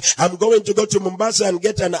July, I'm going to go to Mombasa and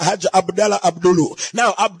get an Hajj Abdallah Abdulu.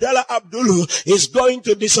 Now, Abdallah Abdulu is going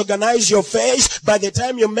to disorganize your face. By the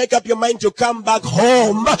time you make up your mind to come back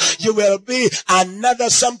home, you will be another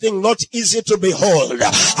something not easy to behold.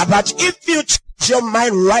 But if you change your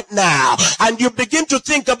mind right now and you begin to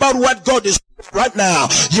think about what God is right now,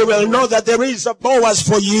 you will know that there is a Boaz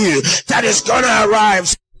for you that is going to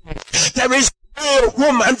arrive. There is a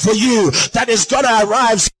woman for you that is going to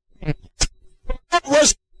arrive. That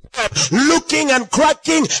was looking and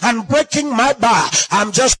cracking and breaking my bar.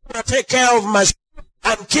 I'm just going to take care of myself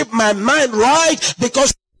and keep my mind right,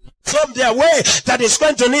 because from their way that is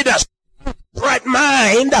going to need us bright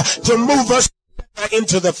mind to move us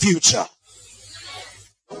into the future.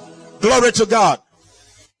 Glory to God.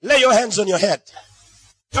 Lay your hands on your head.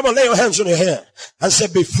 Come on, lay your hands on your head and say,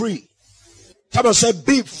 be free. Come on, say,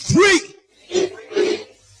 be free.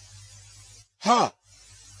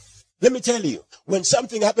 Let me tell you, when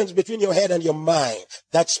something happens between your head and your mind,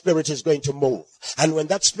 that spirit is going to move. And when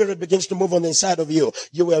that spirit begins to move on the inside of you,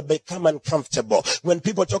 you will become uncomfortable. When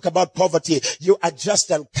people talk about poverty, you are just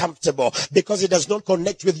uncomfortable because it does not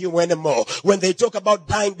connect with you anymore. When they talk about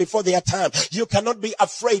dying before their time, you cannot be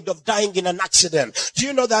afraid of dying in an accident. Do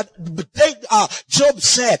you know that Job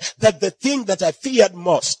said that the thing that I feared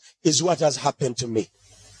most is what has happened to me?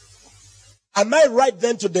 Am I right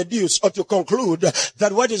then to deduce or to conclude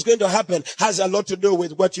that what is going to happen has a lot to do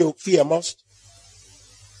with what you fear most?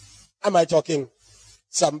 Am I talking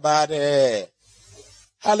somebody?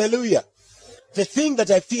 Hallelujah. The thing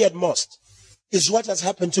that I feared most is what has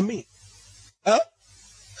happened to me.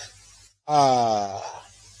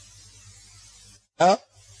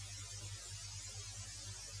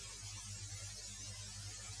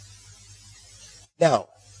 Now,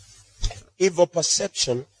 evil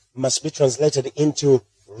perception must be translated into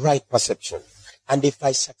right perception. And if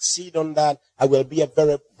I succeed on that, I will be a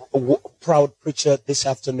very proud preacher this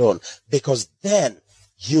afternoon, because then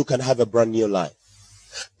you can have a brand new life.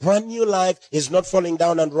 Brand new life is not falling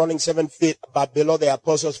down and running 7 feet but below the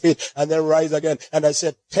apostles' feet and then rise again. And I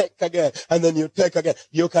said, take again. And then you take again.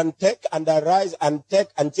 You can take and arise and take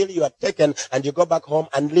until you are taken and you go back home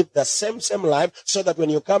and live the same life, so that when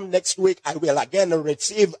you come next week, I will again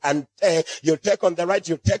receive and take. You take on the right,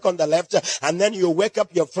 you take on the left, and then you wake up,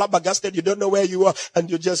 you're flabbergasted, you don't know where you are,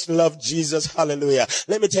 and you just love Jesus. Hallelujah.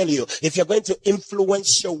 Let me tell you, if you're going to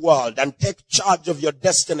influence your world and take charge of your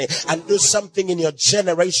destiny and do something in your generation,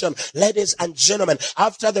 ladies and gentlemen,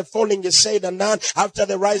 after the falling is said and done, after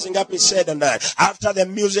the rising up is said and done, after the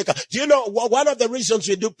music, do you know one of the reasons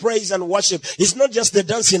we do praise and worship is not just the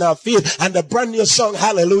dance in our feet and the brand new song,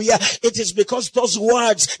 hallelujah. It is because those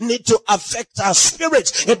words need to affect our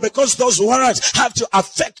spirits. It's because those words have to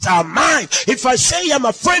affect our mind. If I say I'm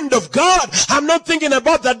a friend of God, I'm not thinking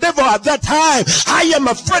about the devil at that time. I am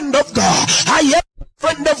a friend of God. I am a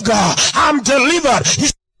friend of God. I'm delivered.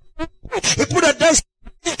 He put a dance.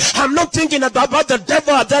 I'm not thinking about the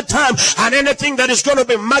devil at that time, and anything that is going to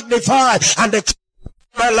be magnified and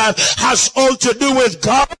my life has all to do with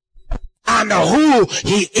God and who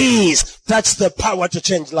he is. That's the power to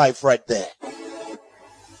change life right there.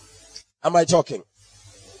 Am I talking?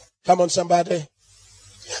 Come on, somebody.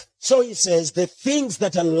 So he says, the things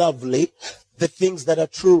that are lovely, the things that are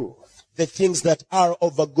true, the things that are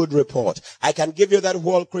of a good report. I can give you that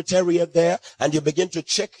whole criteria there, and you begin to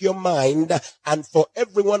check your mind, and for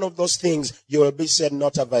every one of those things, you will be saying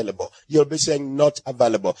not available. You'll be saying not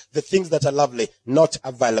available. The things that are lovely, not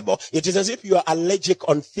available. It is as if you are allergic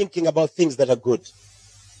on thinking about things that are good.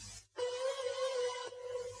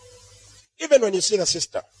 Even when you see the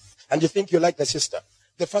sister, and you think you like the sister,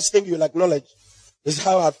 the first thing you'll acknowledge is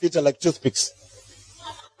how our feet are like toothpicks.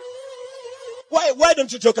 Why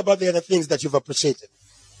don't you talk about the other things that you've appreciated?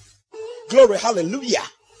 Glory, hallelujah.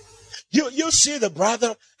 You see the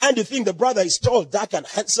brother and you think the brother is tall, dark, and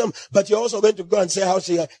handsome, but you're also going to go and say how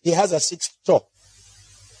he has a 6th toe,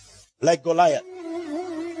 like Goliath.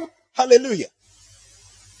 Hallelujah.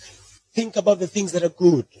 Think about the things that are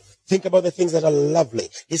good. Think about the things that are lovely.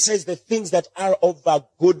 He says the things that are of a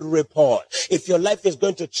good report. If your life is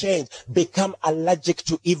going to change, become allergic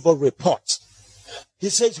to evil reports. He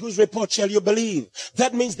says, whose report shall you believe?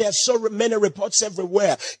 That means there are so many reports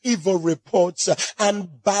everywhere. Evil reports and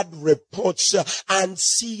bad reports and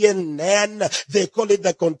CNN. They call it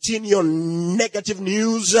the continual negative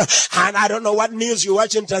news. And I don't know what news you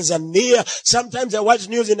watch in Tanzania. Sometimes I watch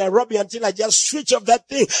news in Nairobi until I just switch off that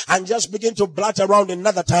thing and just begin to blurt around in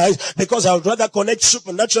other times because I would rather connect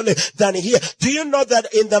supernaturally than here. Do you know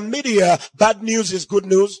that in the media, bad news is good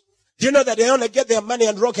news? Do you know that they only get their money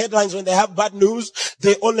and rock headlines when they have bad news?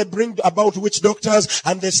 They only bring about witch doctors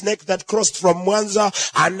and the snake that crossed from Mwanza,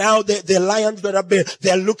 and now the lions that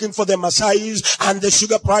they're looking for the Maasais, and the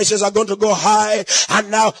sugar prices are going to go high. And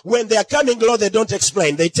now when they are coming low, they don't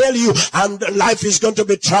explain. They tell you, and life is going to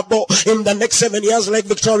be trouble. In the next 7 years, Lake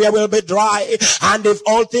Victoria will be dry. And if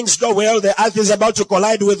all things go well, the earth is about to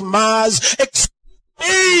collide with Mars.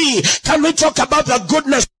 Can we talk about the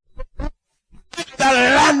goodness? The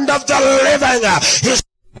land of the living is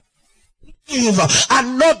evil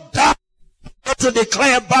and not that to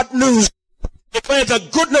declare bad news. Declare the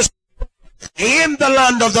goodness in the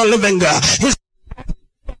land of the living is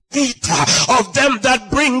feet of them that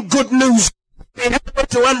bring good news.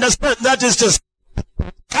 To understand that is to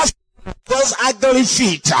cast those ugly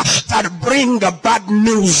feet that bring the bad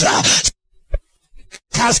news.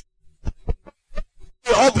 Cast.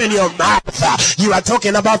 You open your mouth, you are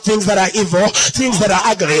talking about things that are evil, things that are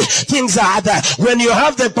ugly, things that are when you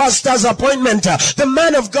have the pastor's appointment, the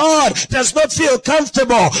man of God does not feel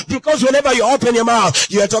comfortable because whenever you open your mouth,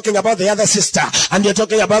 you are talking about the other sister, and you're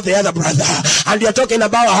talking about the other brother, and you're talking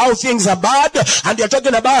about how things are bad, and you're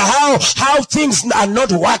talking about how things are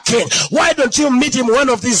not working. Why don't you meet him one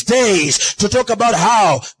of these days to talk about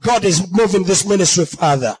how God is moving this ministry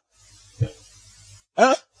further?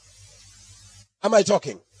 Huh? Am I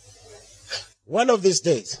talking? One of these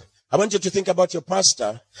days, I want you to think about your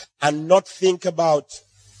pastor and not think about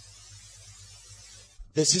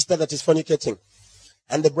the sister that is fornicating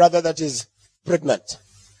and the brother that is pregnant.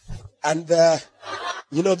 And,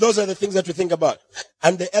 those are the things that we think about.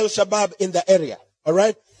 And the El Shabab in the area. All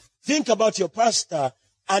right? Think about your pastor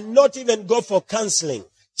and not even go for counseling.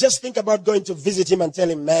 Just think about going to visit him and tell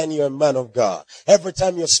him, man, you're a man of God. Every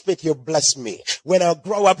time you speak, you bless me. When I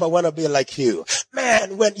grow up, I want to be like you.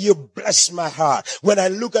 Man, when you bless my heart. When I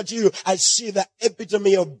look at you, I see the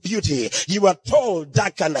epitome of beauty. You are tall,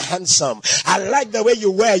 dark, and handsome. I like the way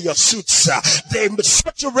you wear your suits. They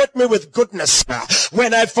saturate me with goodness.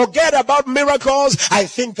 When I forget about miracles, I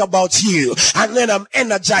think about you. And then I'm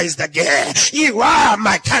energized again. You are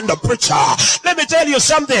my kind of preacher. Let me tell you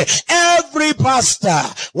something. Every pastor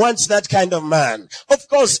wants that kind of man. Of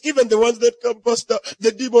course, even the ones that come, pastor,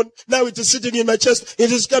 the demon, now it is sitting in my chest, it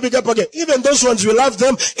is coming up again. Even those ones, we love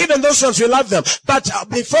them. Even those ones, we love them. But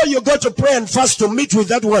before you go to pray and fast to meet with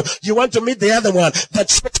that one, you want to meet the other one.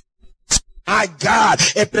 That's, my God,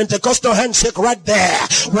 a Pentecostal handshake right there.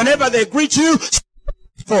 Whenever they greet you,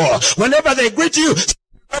 whenever they greet you,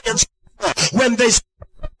 when they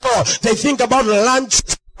think about lunch,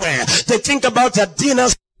 they think about a dinner.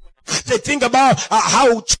 They think about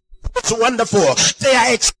how it's wonderful. They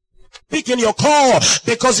are speaking your call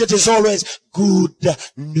because it is always good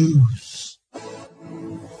news.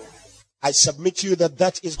 I submit to you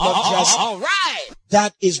that is not just all right.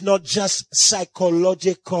 That is not just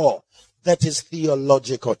psychological. That is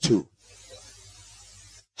theological too.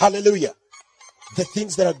 Hallelujah. The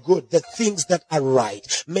things that are good, the things that are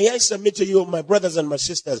right. May I submit to you, my brothers and my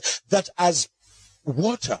sisters, that as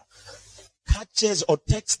water catches or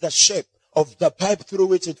takes the shape of the pipe through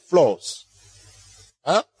which it flows,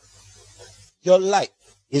 your life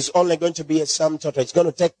is only going to be a sum total. It's going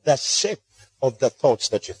to take the shape of the thoughts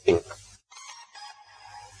that you think.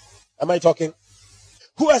 Am I talking?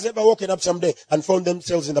 Who has ever woken up someday and found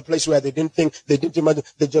themselves in a place where they didn't think, they didn't imagine,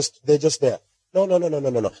 they're just there? No.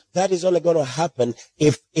 That is only going to happen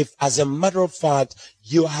if as a matter of fact,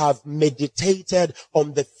 you have meditated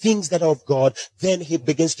on the things that are of God, then he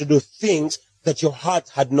begins to do things that your heart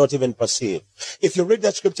had not even perceived. If you read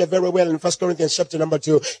that scripture very well in 1 Corinthians chapter number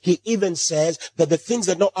 2, he even says that the things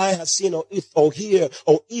that no eye has seen or hear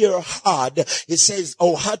or ear heard, he says,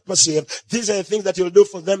 or heart perceived, these are the things that he'll do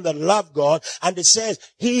for them that love God. And it says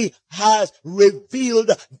he has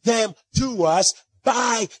revealed them to us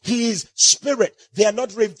by his Spirit. They are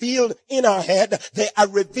not revealed in our head. They are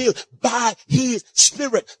revealed by his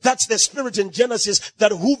Spirit. That's the Spirit in Genesis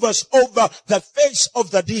that hovers over the face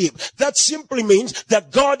of the deep. That simply means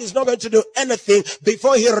that God is not going to do anything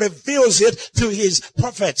before he reveals it to his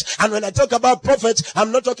prophets. And when I talk about prophets,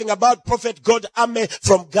 I'm not talking about Prophet God Ame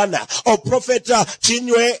from Ghana or Prophet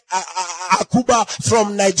Chinwe Akuba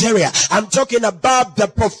from Nigeria. I'm talking about the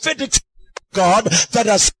prophetic God that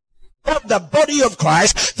has of the body of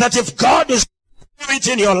Christ, that if God is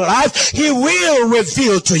in your life, he will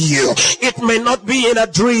reveal to you. It may not be in a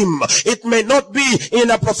dream, it may not be in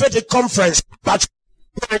a prophetic conference, but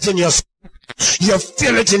you feel it in your spirit. You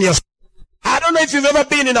feel it in your spirit. I don't know if you've ever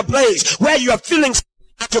been in a place where you are feeling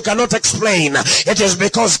that you cannot explain. It is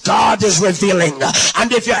because God is revealing,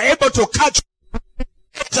 and if you're able to catch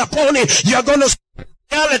upon it, you're going to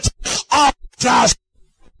tell it off just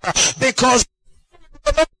because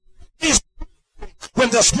when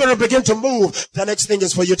the Spirit begins to move, the next thing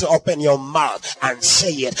is for you to open your mouth and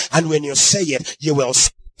say it. And when you say it, you will say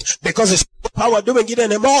it. Because it's no power doing it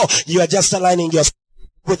anymore. You are just aligning yourself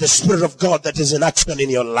with the Spirit of God that is in action in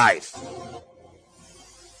your life.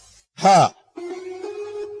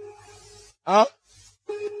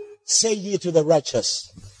 Say ye to the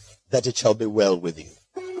righteous that it shall be well with you.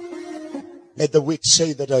 Let the weak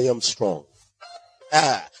say that I am strong.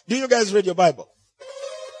 Do you guys read your Bible?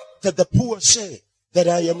 That the poor say that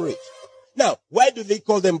I am rich. Now, why do they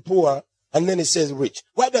call them poor and then it says rich?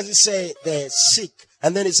 Why does it say they're sick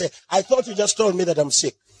and then it says, I thought you just told me that I'm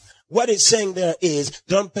sick? What it's saying there is,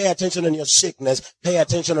 don't pay attention on your sickness, pay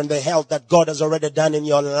attention on the health that God has already done in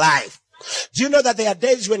your life. Do you know that there are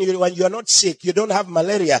days when you are not sick, you don't have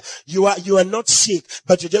malaria, you are not sick,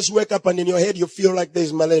 but you just wake up and in your head you feel like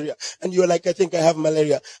there's malaria, and you're like, I think I have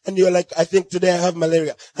malaria, and you're like, I think today I have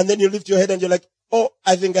malaria, and then you lift your head and you're like, oh,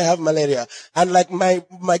 I think I have malaria. And like my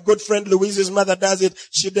good friend Louise's mother does it,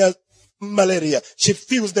 she does malaria. She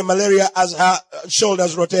feels the malaria as her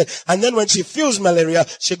shoulders rotate. And then when she feels malaria,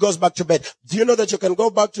 she goes back to bed. Do you know that you can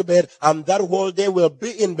go back to bed and that whole day will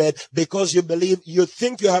be in bed because you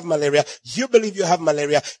think you have malaria. You believe you have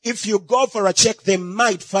malaria. If you go for a check, they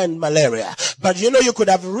might find malaria. But you know, you could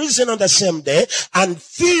have risen on the same day and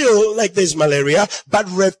feel like there's malaria, but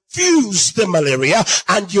refuse the malaria.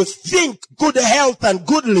 And you think good health and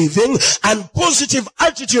good living and positive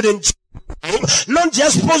attitude in not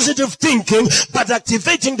just positive thinking, but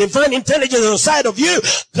activating divine intelligence inside of you,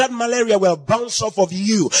 that malaria will bounce off of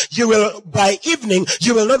you. You will, by evening,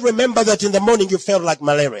 you will not remember that in the morning you felt like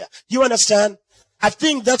malaria. You understand? I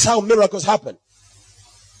think that's how miracles happen.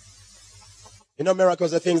 You know,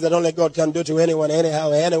 miracles are things that only God can do to anyone,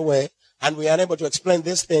 anyhow, anyway. And we are unable to explain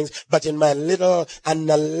these things, but in my little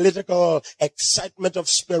analytical excitement of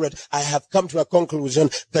spirit, I have come to a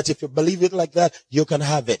conclusion that if you believe it like that, you can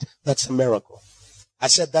have it. That's a miracle. I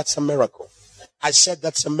said that's a miracle. I said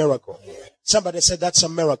that's a miracle. Somebody said that's a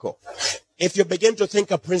miracle. If you begin to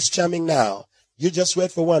think of Prince Charming now, you just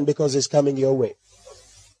wait for one because it's coming your way.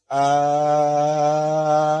 Do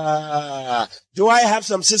I have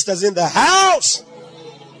some sisters in the house?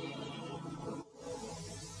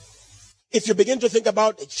 If you begin to think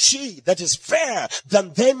about she that is fair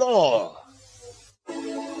than them all.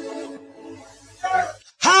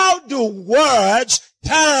 How do words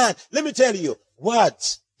turn? Let me tell you,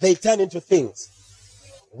 words, they turn into things.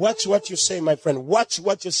 Watch what you say, my friend. Watch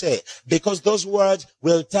what you say. Because those words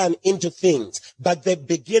will turn into things. But the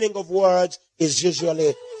beginning of words is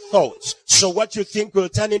usually thoughts. So what you think will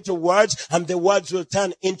turn into words, and the words will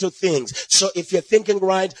turn into things. So if you're thinking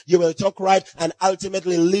right, you will talk right and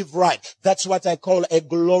ultimately live right. That's what I call a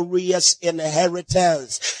glorious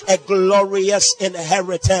inheritance. A glorious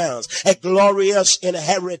inheritance. A glorious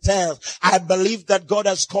inheritance. I believe that God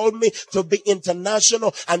has called me to be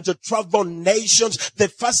international and to travel nations. The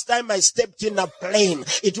first time I stepped in a plane,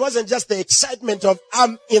 it wasn't just the excitement of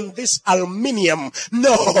I'm in this aluminium.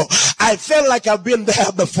 No, I felt like I've been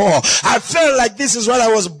there before. I felt like this is what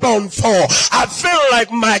I was born for. I felt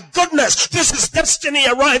like, my goodness, this is destiny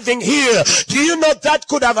arriving here. Do you know that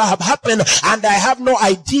could have happened? And I have no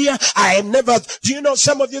idea. Do you know,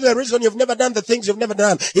 some of you, the reason you've never done the things you've never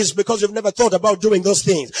done is because you've never thought about doing those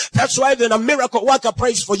things. That's why then a miracle worker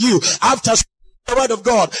prays for you. After the word of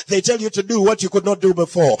God, they tell you to do what you could not do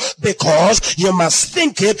before, because you must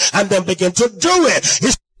think it and then begin to do it.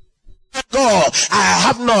 It's God, I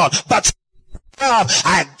have not, but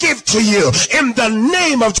I give to you in the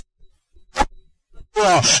name of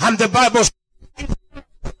Jesus. And the Bible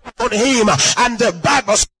on him, and the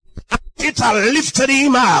Bible Peter lifted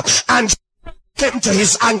him up and came to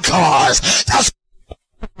his ankles. That's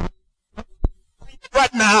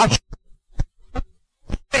right now.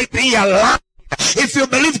 Be alive. If you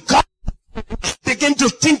believe God, begin to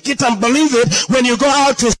think it and believe it. When you go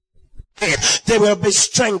out to it, there will be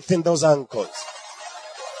strength in those ankles.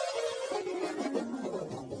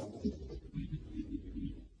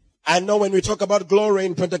 I know when we talk about glory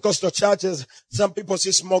in Pentecostal churches, some people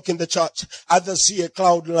see smoke in the church, others see a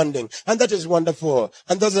cloud landing, and that is wonderful.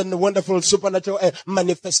 And those are the wonderful supernatural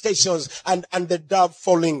manifestations, and the dove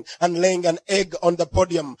falling and laying an egg on the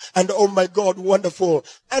podium, and oh my God, wonderful.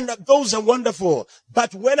 And those are wonderful.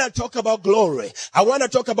 But when I talk about glory, I want to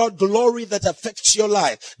talk about glory that affects your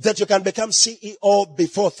life, that you can become CEO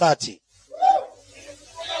before 30.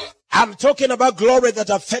 I'm talking about glory that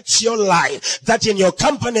affects your life, that in your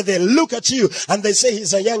company they look at you and they say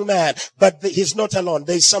he's a young man, but he's not alone.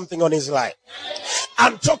 There's something on his life.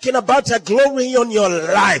 I'm talking about a glory on your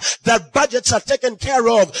life, that budgets are taken care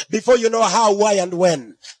of before you know how, why, and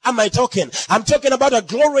when. Am I talking? I'm talking about a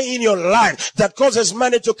glory in your life that causes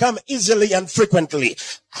money to come easily and frequently.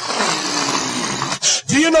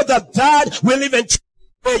 Do you know that God will even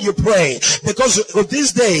where you pray? Because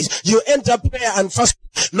these days you enter prayer and fast,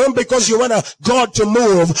 not because you want God to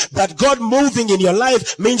move, but God moving in your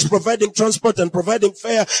life means providing transport and providing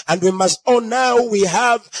fare. And we must, I'm going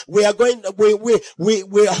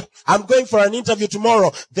for an interview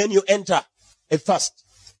tomorrow. Then you enter a fast.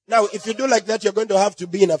 Now, if you do like that, you're going to have to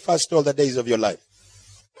be in a fast all the days of your life.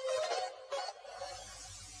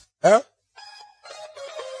 Huh?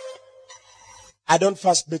 I don't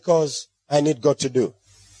fast because I need God to do.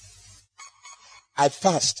 I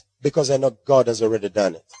fast because I know God has already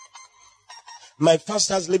done it. My fast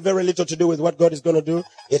has very little to do with what God is going to do.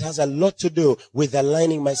 It has a lot to do with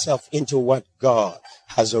aligning myself into what God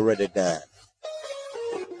has already done.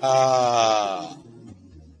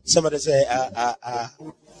 Somebody say,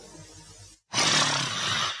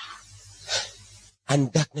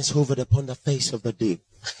 And darkness hovered upon the face of the deep,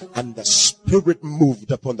 and the Spirit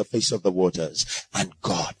moved upon the face of the waters, and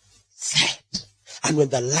God said. And when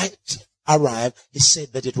the light arrived, he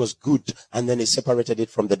said that it was good, and then he separated it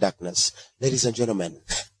from the darkness. Ladies and gentlemen,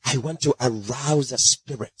 I want to arouse a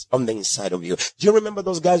spirit on the inside of you. Do you remember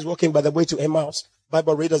those guys walking by the way to Emmaus?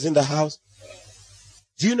 Bible readers in the house?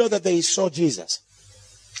 Do you know that they saw Jesus?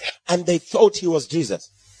 And they thought he was Jesus.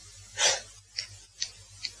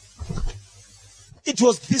 It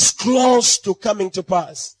was this close to coming to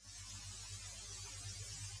pass.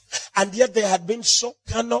 And yet they had been so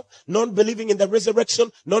carnal, non-believing in the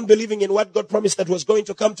resurrection, non-believing in what God promised that was going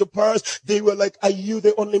to come to pass. They were like, are you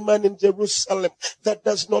the only man in Jerusalem that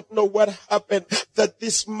does not know what happened? That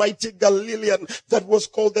this mighty Galilean that was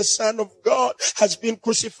called the Son of God has been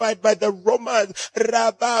crucified by the Romans.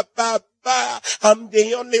 I'm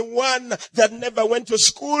the only one that never went to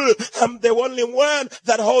school. I'm the only one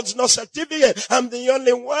that holds no certificate. I'm the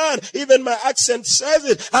only one. Even my accent says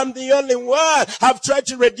it. I'm the only one. I've tried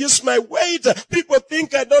to reduce my weight. People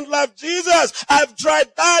think I don't love Jesus. I've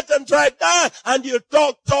tried that and tried that. And you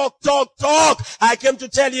talk. I came to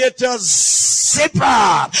tell you to zip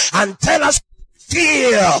up and tell us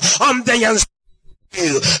feel on the inside.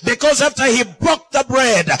 Because after he broke the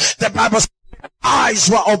bread, the Bible says eyes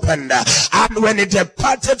were opened, and when it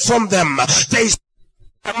departed from them, they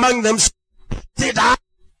among them, did I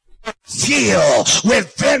feel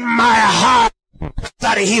within my heart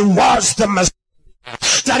that he was the Messiah,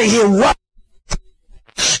 that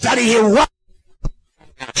he was.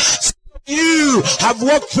 You have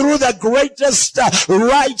walked through the greatest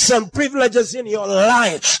rights and privileges in your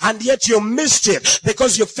life, and yet you missed it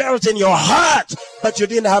because you felt in your heart, but you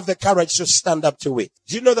didn't have the courage to stand up to it.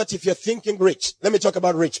 Do you know that if you're thinking rich, let me talk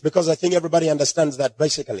about rich because I think everybody understands that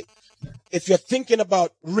basically. If you're thinking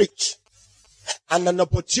about rich and an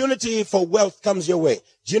opportunity for wealth comes your way,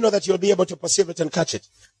 do you know that you'll be able to perceive it and catch it?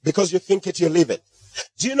 Because you think it, you live it.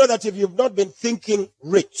 Do you know that if you've not been thinking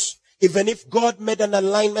rich, even if God made an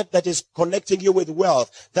alignment that is connecting you with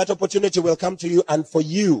wealth, that opportunity will come to you, and for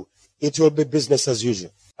you, it will be business as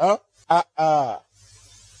usual.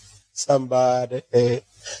 Somebody.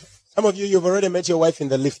 Some of you, you've already met your wife in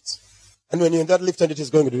the lift. And when you're in that lift and it is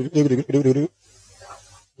going, you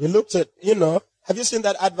looked at, have you seen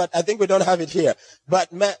that advert? I think we don't have it here.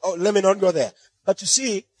 But let me not go there. But you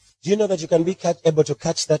see, do you know that you can be able to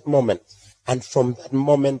catch that moment? And from that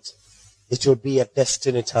moment, it will be a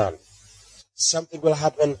destiny turn. Something will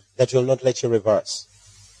happen that will not let you reverse.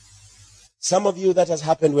 Some of you, that has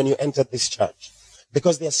happened when you entered this church.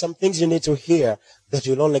 Because there are some things you need to hear that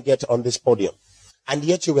you'll only get on this podium. And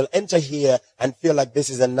yet you will enter here and feel like this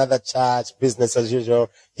is another church, business as usual.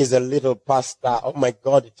 He's a little pastor. Oh my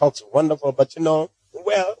God, he talks wonderful. But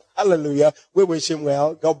well, hallelujah. We wish him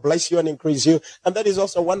well. God bless you and increase you. And that is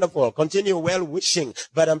also wonderful. Continue well wishing.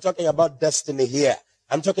 But I'm talking about destiny here.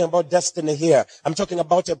 I'm talking about destiny here. I'm talking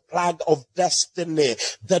about a plug of destiny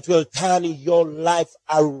that will turn your life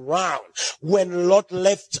around. When Lot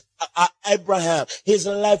left Abraham, his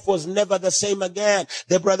life was never the same again.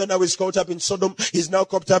 The brother now is caught up in Sodom. He's now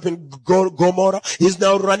caught up in Gomorrah. He's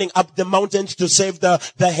now running up the mountains to save the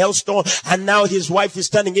hailstorm. And now his wife is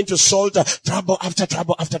turning into salt. Trouble after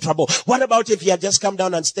trouble after trouble. What about if he had just come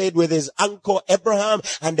down and stayed with his uncle Abraham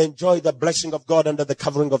and enjoyed the blessing of God under the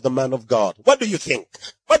covering of the man of God? What do you think?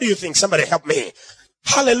 What do you think? Somebody help me.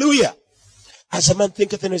 Hallelujah. As a man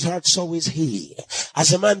thinketh in his heart, so is he.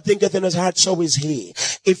 As a man thinketh in his heart, so is he.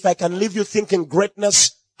 If I can leave you thinking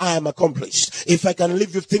greatness, I am accomplished. If I can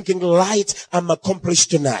leave you thinking light, I'm accomplished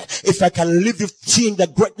tonight. If I can leave you seeing the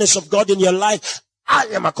greatness of God in your life, I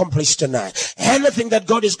am accomplished tonight. Anything that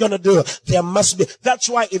God is going to do, there must be. That's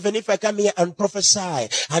why even if I come here and prophesy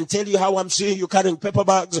and tell you how I'm seeing you carrying paper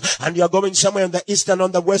bags and you're going somewhere in the east and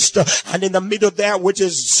on the west and in the middle there, which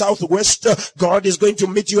is southwest, God is going to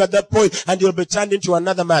meet you at that point and you'll be turned into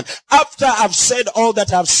another man. After I've said all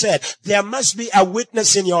that I've said, there must be a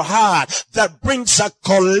witness in your heart that brings a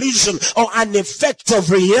collision or an effect of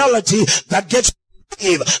reality that gets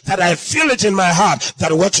that I feel it in my heart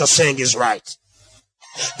that what you're saying is right.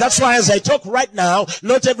 That's why as I talk right now,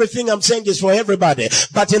 not everything I'm saying is for everybody.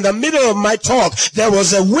 But in the middle of my talk, there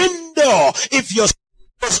was a window. If your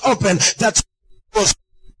was open, that was,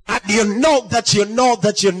 and you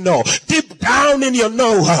know, deep down in your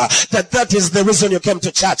know that is the reason you came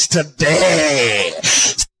to church today.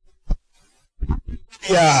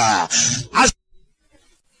 Yeah.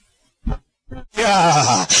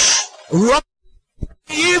 Run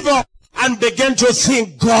evil and begin to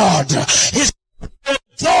think God is.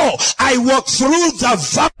 Though I walk through the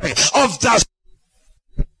valley of the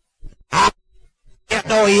I get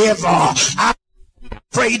no evil. I'm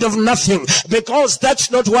afraid of nothing because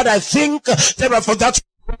that's not what I think. Therefore, that's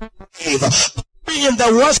evil. In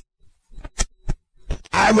the worst,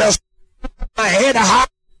 I will my head high.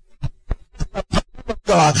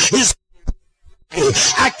 God is.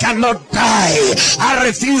 I cannot die. I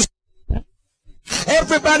refuse.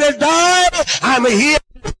 Everybody die. I'm here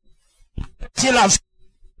till I've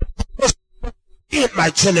in my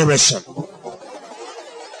generation.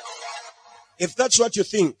 If that's what you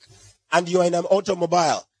think, and you're in an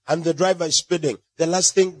automobile and the driver is speeding, the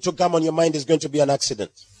last thing to come on your mind is going to be an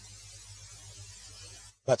accident.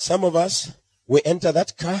 But some of us, we enter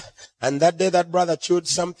that car, and that day that brother chewed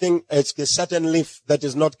something, it's a certain leaf that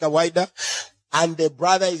is not kawaida, and the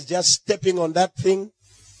brother is just stepping on that thing.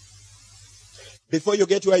 Before you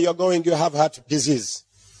get where you're going, you have heart disease.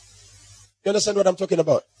 You understand what I'm talking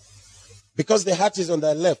about? Because the heart is on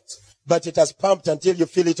the left, but it has pumped until you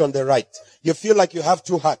feel it on the right. You feel like you have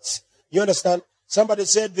two hearts. You understand? Somebody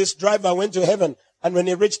said this driver went to heaven, and when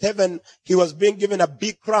he reached heaven, he was being given a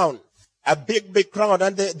big crown. A big crown.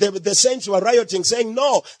 And the saints were rioting, saying,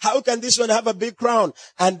 no, how can this one have a big crown?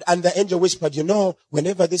 And the angel whispered,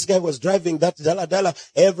 whenever this guy was driving that dala,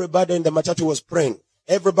 everybody in the matatu was praying.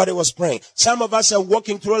 Everybody was praying. Some of us are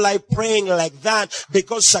walking through life praying like that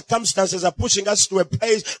because circumstances are pushing us to a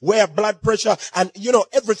place where blood pressure and,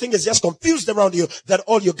 everything is just confused around you, that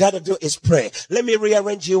all you got to do is pray. Let me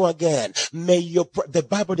rearrange you again. The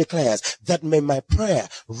Bible declares that may my prayer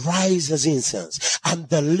rise as incense and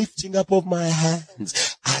the lifting up of my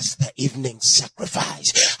hands as the evening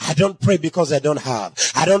sacrifice. I don't pray because I don't have.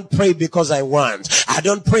 I don't pray because I want. I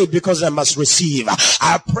don't pray because I must receive.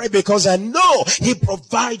 I pray because I know He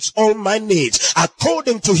provides all my needs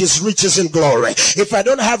according to His riches in glory. If I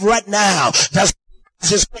don't have right now, that's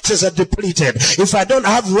His riches are depleted. If I don't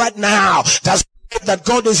have right now, that's that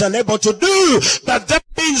God is unable to do. But that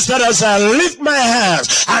means that as I lift my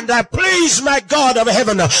hands and I please my God of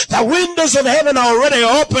heaven, the windows of heaven are already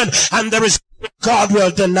open, and there is God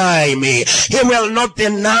will deny me. He will not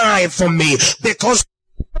deny for me, because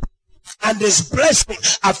and His blessing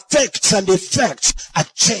affects and effects a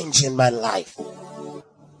change in my life.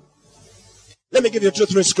 Let me give you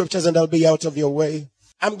 2-3 scriptures and I'll be out of your way.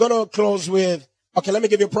 I'm going to close with, let me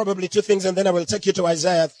give you probably 2 things and then I will take you to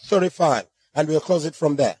Isaiah 35 and we'll close it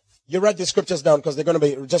from there. You write the scriptures down because they're going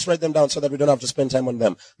to be, just write them down so that we don't have to spend time on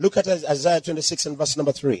them. Look at Isaiah 26 and verse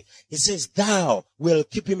number 3. It says, thou will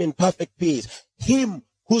keep him in perfect peace, him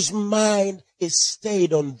whose mind is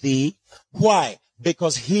stayed on thee. Why?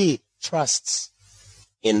 Because he trusts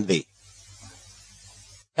in thee.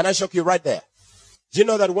 Can I shock you right there? Do you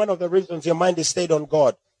know that one of the reasons your mind is stayed on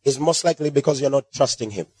God is most likely because you're not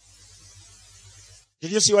trusting him?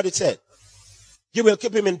 Did you see what it said? You will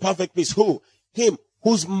keep him in perfect peace. Who? Him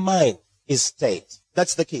whose mind is stayed.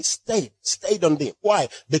 That's the key. Stayed on thee. Why?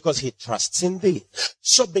 Because he trusts in thee.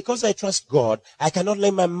 So because I trust God, I cannot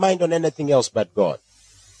lay my mind on anything else but God.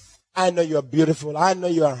 I know you are beautiful. I know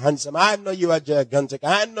you are handsome. I know you are gigantic.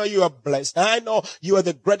 I know you are blessed. I know you are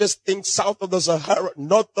the greatest thing south of the Sahara,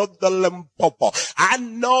 north of the Limpopo. I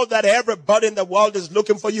know that everybody in the world is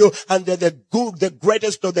looking for you, and they're the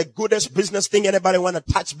greatest or the goodest business thing anybody want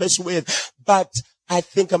to touch base with. But I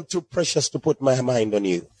think I'm too precious to put my mind on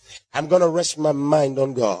you. I'm going to rest my mind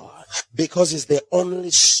on God because it's the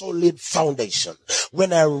only solid foundation.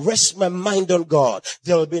 When I rest my mind on God,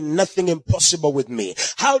 there will be nothing impossible with me.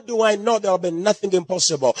 How do I know there will be nothing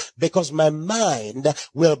impossible? Because my mind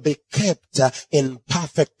will be kept in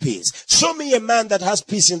perfect peace. Show me a man that has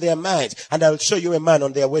peace in their mind, and I'll show you a man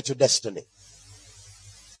on their way to destiny.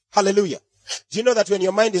 Hallelujah. Do you know that when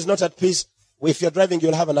your mind is not at peace, if you're driving,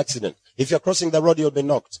 you'll have an accident. If you're crossing the road, you'll be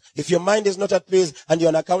knocked. If your mind is not at peace and you're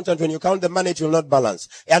an accountant, when you count the money, it will not balance.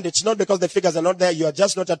 And it's not because the figures are not there. You are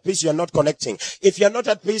just not at peace. You're not connecting. If you're not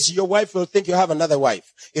at peace, your wife will think you have another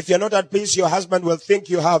wife. If you're not at peace, your husband will think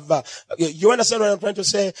you have, you understand what I'm trying to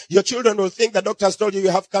say? Your children will think the doctor has told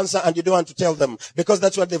you have cancer and you don't want to tell them because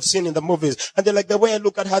that's what they've seen in the movies. And they're like, the way I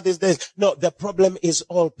look at her these days. No, the problem is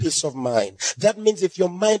all peace of mind. That means if your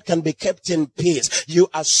mind can be kept in peace, you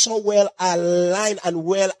are so well aligned and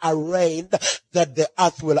well arrayed that the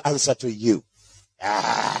earth will answer to you.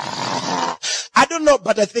 I don't know,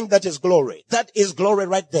 but I think that is glory. That is glory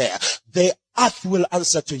right there. The earth will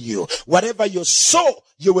answer to you. Whatever you sow,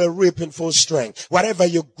 you will reap in full strength. Whatever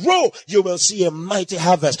you grow, you will see a mighty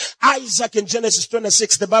harvest. Isaac in Genesis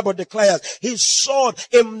 26, the Bible declares, he sowed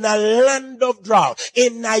in a land of drought,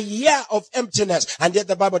 in a year of emptiness. And yet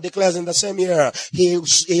the Bible declares in the same year, he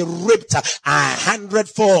reaped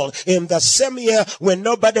 100-fold. In the same year, when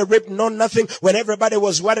nobody reaped, nothing, when everybody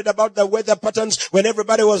was worried about the weather patterns, when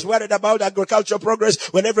everybody was worried about agricultural progress,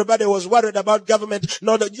 when everybody was worried about government.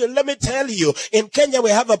 No, let me tell you, in Kenya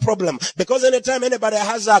we have a problem because anytime anybody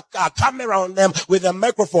has a camera on them with a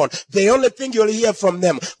microphone, the only thing you'll hear from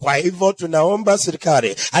them, kwa hivyo tunaomba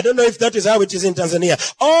serikali. I don't know if that is how it is in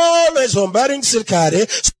Tanzania. Always ombaring serikali.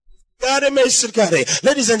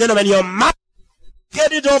 Ladies and gentlemen, your mouth,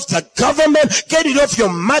 get it off the government, get it off your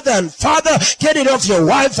mother and father, get it off your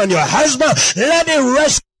wife and your husband. Let it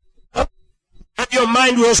rest, and your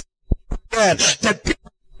mind will stand. The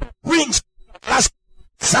people brings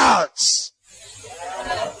results.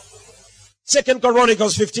 2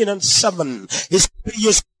 Chronicles 15:7 is,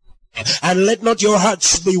 and let not your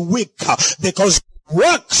hearts be weak, because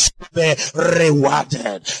works be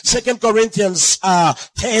rewarded. 2 Corinthians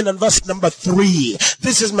 10 and verse number 3.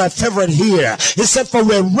 This is my favorite here. He said, for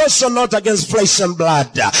we wrestle not against flesh and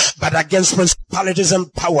blood, but against principalities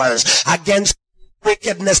and powers, against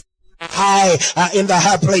wickedness high in the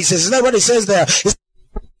high places. Is that what he says there?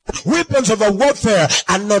 Weapons of our warfare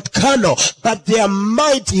are not carnal, but they are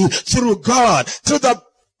mighty through God to the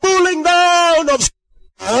pulling down of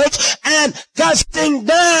strongholds and casting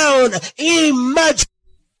down imagination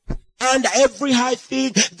and every high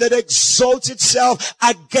thing that exalts itself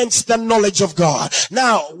against the knowledge of God.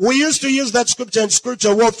 Now, we used to use that scripture in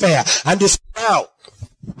spiritual warfare, and it's now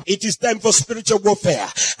it is time for spiritual warfare.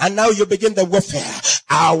 And now you begin the warfare.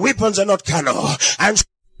 Our weapons are not carnal. And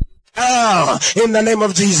in the name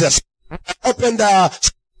of Jesus, open the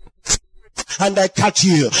and I catch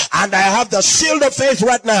you. And I have the shield of faith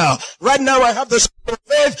right now. Right now I have the shield of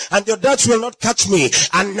faith, and your darts will not catch me.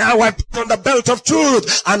 And now I put on the belt of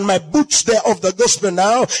truth and my boots there of the gospel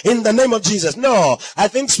now in the name of Jesus. No, I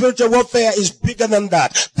think spiritual warfare is bigger than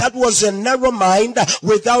that. That was a narrow mind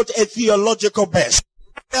without a theological base.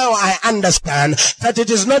 Now I understand that it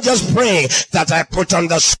is not just praying that I put on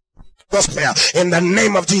the gospel in the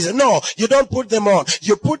name of Jesus. No, you don't put them on.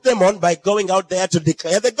 You put them on by going out there to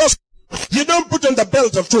declare the gospel. You don't put on the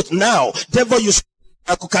belt of truth now. Devil, you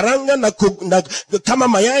kukaranga na kama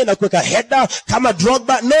mayai na kuweka header kama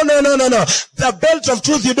Drogba. No. The belt of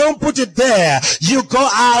truth, you don't put it there. You go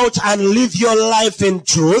out and live your life in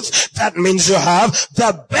truth. That means you have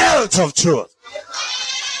the belt of truth.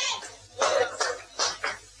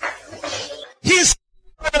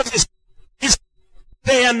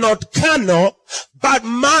 They are not carnal, but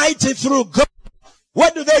mighty through God.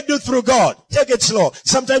 What do they do through God? Take it slow.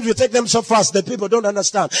 Sometimes we take them so fast that people don't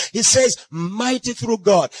understand. He says, mighty through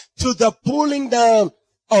God, to the pulling down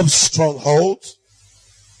of strongholds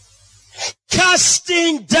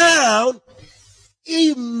Casting down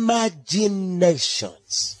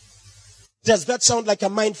imaginations. Does that sound like a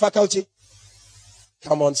mind faculty?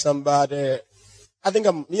 Come on, somebody. I think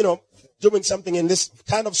I'm, doing something in this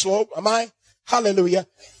kind of slope. Am I? Hallelujah.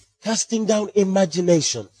 Casting down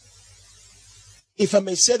imagination. If I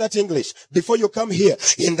may say that English, before you come here,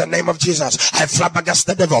 in the name of Jesus, I flabbergast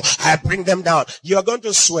the devil. I bring them down. You are going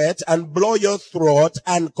to sweat and blow your throat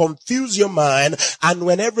and confuse your mind. And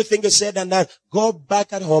when everything is said and done, go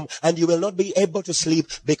back at home and you will not be able to sleep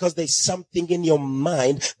because there's something in your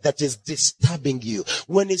mind that is disturbing you.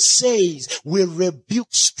 When it says we rebuke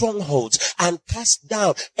strongholds and cast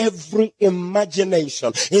down every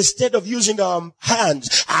imagination, instead of using our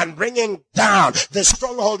hands and bringing down the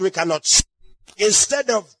stronghold we cannot see, instead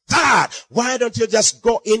of that, why don't you just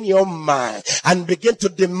go in your mind and begin to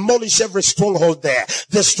demolish every stronghold there?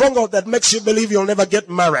 The stronghold that makes you believe you'll never get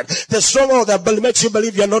married. The stronghold that makes you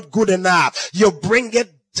believe you're not good enough. You bring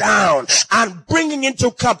it down and bringing into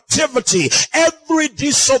captivity every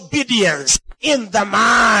disobedience in the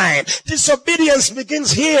mind. Disobedience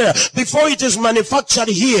begins here before it is manufactured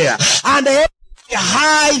here. And every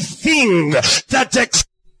high thing that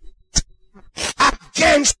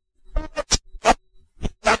against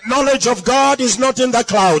the knowledge of God is not in the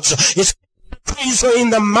clouds. It's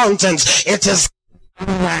in the mountains. It is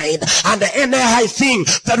right. And any high thing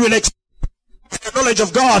that will the knowledge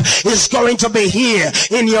of God is going to be here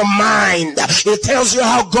in your mind. It tells you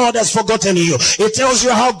how God has forgotten you. It tells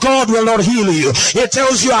you how God will not heal you. It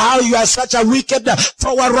tells you how you are such a wicked,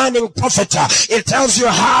 forward-running prophet. It tells you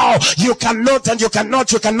how you cannot and you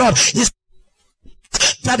cannot.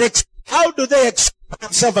 How do they exalt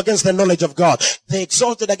themselves against the knowledge of God? They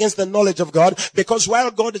exalted against the knowledge of God because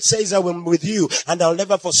while God says, I will be with you and I'll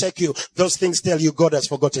never forsake you, those things tell you God has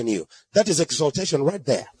forgotten you. That is exaltation right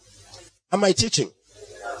there. Am I teaching?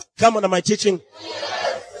 Come on, am I teaching?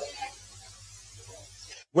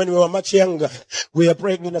 When we were much younger, we were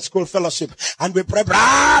praying in a school fellowship and we prayed,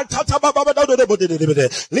 and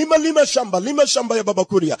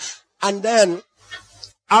then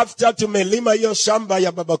after to Melima Yo Shamba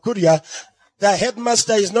Ya Babakuria, the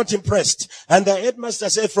headmaster is not impressed. And the headmaster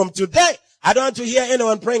said, from today, I don't want to hear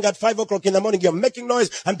anyone praying at 5 o'clock in the morning. You're making noise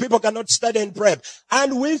and people cannot study and pray.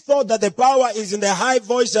 And we thought that the power is in the high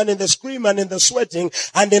voice and in the scream and in the sweating.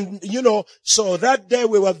 And then, so that day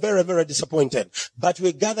we were very, very disappointed. But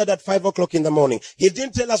we gathered at 5 o'clock in the morning. He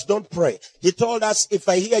didn't tell us don't pray. He told us if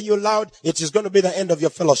I hear you loud, it is going to be the end of your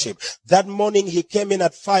fellowship. That morning he came in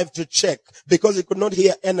at 5 to check because he could not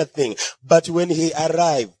hear anything. But when he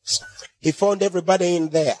arrived, he found everybody in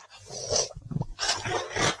there.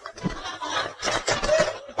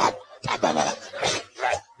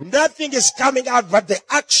 Nothing is coming out but the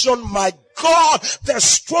action. My God, the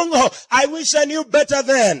stronghold. I wish I knew better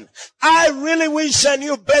then. I really wish I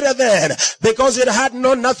knew better then, because it had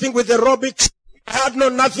nothing with aerobics. It had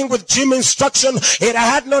nothing with gym instruction. It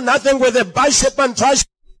had nothing with the bicep and tricep.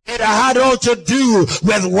 It had all to do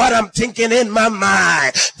with what I'm thinking in my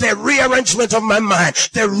mind, the rearrangement of my mind,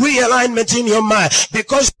 the realignment in your mind.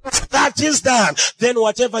 Because if that is done, then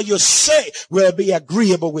whatever you say will be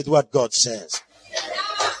agreeable with what God says.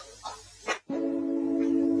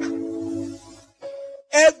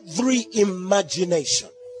 Every imagination.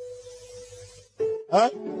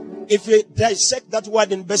 If you dissect that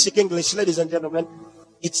word in basic English, ladies and gentlemen,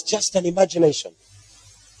 it's just an imagination.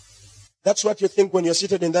 That's what you think when you're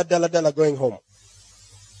seated in that dala going home.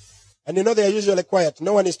 And they are usually quiet.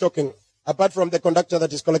 No one is talking apart from the conductor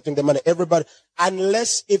that is collecting the money. Everybody,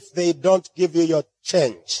 unless if they don't give you your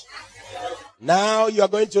change. Now you are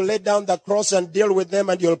going to lay down the cross and deal with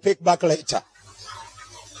them and you'll pick back later.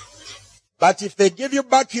 But if they give you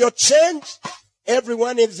back your change,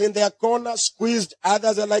 everyone is in their corner, squeezed.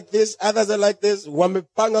 Others are like this, others are like this.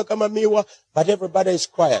 Wamepanga kama miwa, but everybody is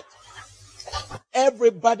quiet.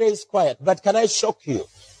 Everybody is quiet. But can I shock you?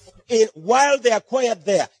 While they are quiet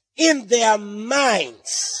there, in their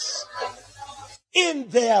minds,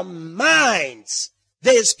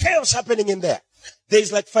 there is chaos happening in there. There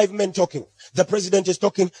is like 5 men talking. The president is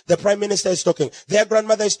talking. The prime minister is talking. Their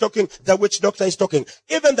grandmother is talking. The witch doctor is talking.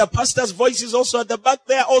 Even the pastor's voice is also at the back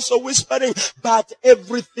there, also whispering. But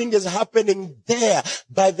everything is happening there.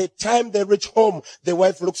 By the time they reach home, the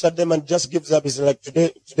wife looks at them and just gives up. He's like,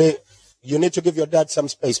 today, you need to give your dad some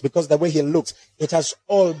space, because the way he looks, it has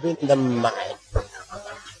all been in the mind.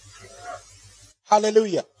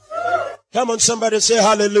 Hallelujah. Come on, somebody say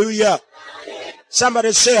hallelujah.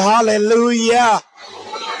 Somebody say hallelujah.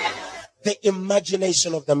 The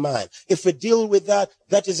imagination of the mind. If we deal with that,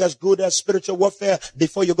 that is as good as spiritual warfare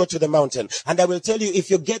before you go to the mountain. And I will tell you,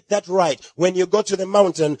 if you get that right, when you go to the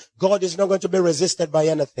mountain, God is not going to be resisted by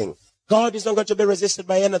anything. God is not going to be resisted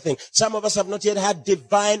by anything. Some of us have not yet had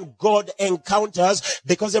divine God encounters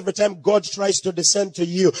because every time God tries to descend to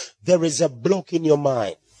you, there is a block in your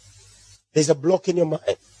mind. There's a block in your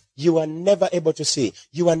mind. You are never able to see.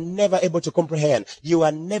 You are never able to comprehend. You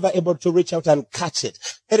are never able to reach out and catch it.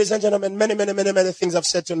 Ladies and gentlemen, many things I've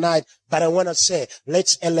said tonight, but I want to say,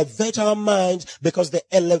 let's elevate our minds, because the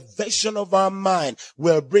elevation of our mind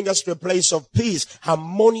will bring us to a place of peace,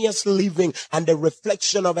 harmonious living, and the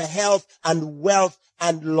reflection of a health and wealth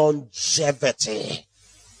and longevity.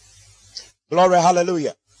 Glory,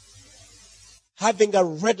 hallelujah. Having a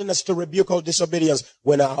readiness to rebuke all disobedience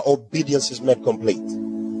when our obedience is made complete.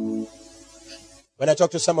 When I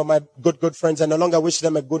talk to some of my good friends, I no longer wish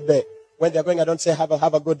them a good day. When they're going, I don't say, have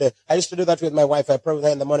a good day. I used to do that with my wife. I pray with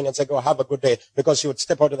her in the morning and say, go, have a good day, because she would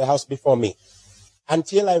step out of the house before me.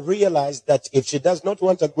 Until I realized that if she does not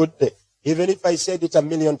want a good day, even if I said it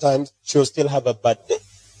 1,000,000 times, she'll still have a bad day.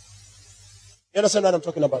 You understand what I'm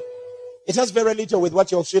talking about? It has very little with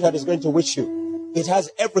what your sweetheart is going to wish you. It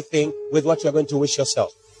has everything with what you're going to wish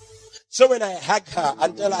yourself. So when I hug her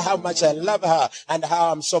and tell her how much I love her and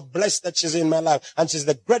how I'm so blessed that she's in my life and she's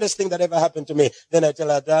the greatest thing that ever happened to me, then I tell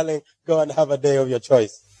her, darling, go and have a day of your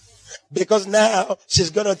choice. Because now she's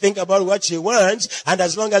going to think about what she wants, and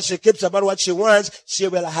as long as she keeps about what she wants, she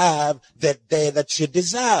will have the day that she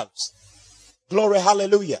deserves. Glory,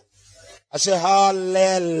 hallelujah. I say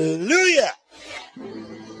hallelujah.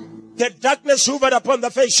 The darkness hovered upon the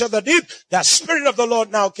face of the deep. The Spirit of the Lord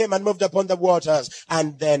now came and moved upon the waters.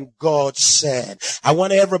 And then God said, I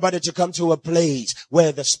want everybody to come to a place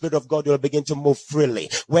where the Spirit of God will begin to move freely,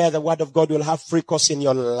 where the Word of God will have free course in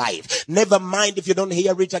your life. Never mind if you don't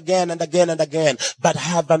hear it again and again and again, but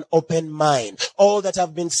have an open mind. All that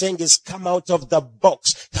I've been saying is come out of the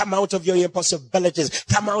box. Come out of your impossibilities.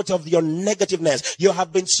 Come out of your negativeness. You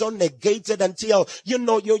have been so negated until,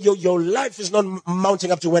 your life is not mounting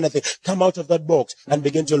up to anything. Come out of that box and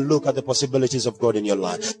begin to look at the possibilities of God in your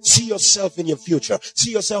life. See yourself in your future.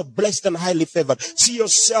 See yourself blessed and highly favored. See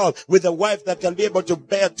yourself with a wife that can be able to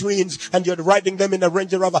bear twins, and you're riding them in a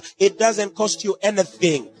Range Rover. It doesn't cost you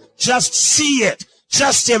anything. Just see it.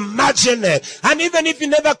 Just imagine it. And even if it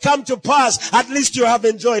never come to pass, at least you have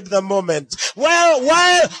enjoyed the moment. While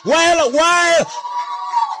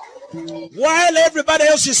everybody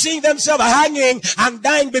else is seeing themselves hanging and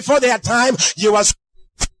dying before their time, you are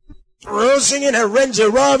cruising in a Range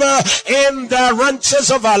Rover in the ranches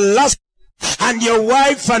of Alaska, and your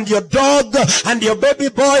wife and your dog and your baby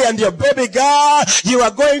boy and your baby girl, you are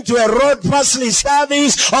going to a road parsley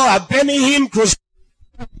service or a Benny Hinn crusade.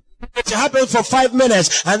 It happens for 5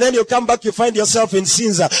 minutes, and then you come back, you find yourself in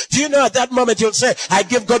Sinza. Do you know at that moment you'll say, I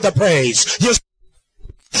give God the praise.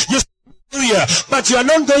 But you are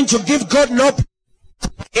not going to give God no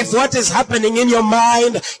if what is happening in your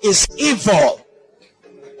mind is evil.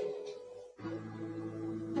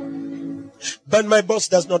 But my boss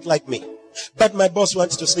does not like me. But my boss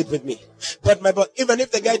wants to sleep with me. But my boss, even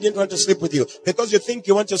if the guy didn't want to sleep with you, because you think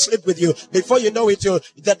you want to sleep with you, before you know it,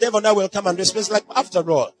 the devil now will come and response like, after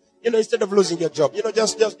all, instead of losing your job,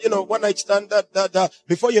 just one night stand,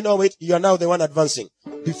 before you know it, you are now the one advancing.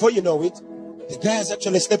 Before you know it, the guy has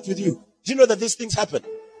actually slept with you. Do you know that these things happen?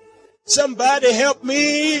 Somebody help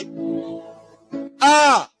me.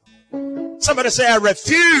 Somebody say, I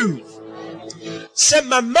refuse. Say,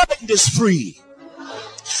 my mind is free.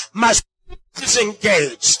 My spirit is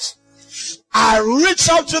engaged. I reach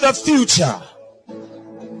out to the future,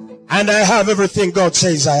 and I have everything God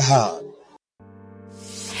says I have.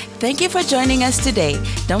 Thank you for joining us today.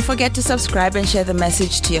 Don't forget to subscribe and share the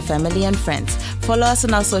message to your family and friends. Follow us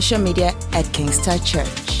on our social media at Kingstar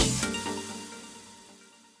Church.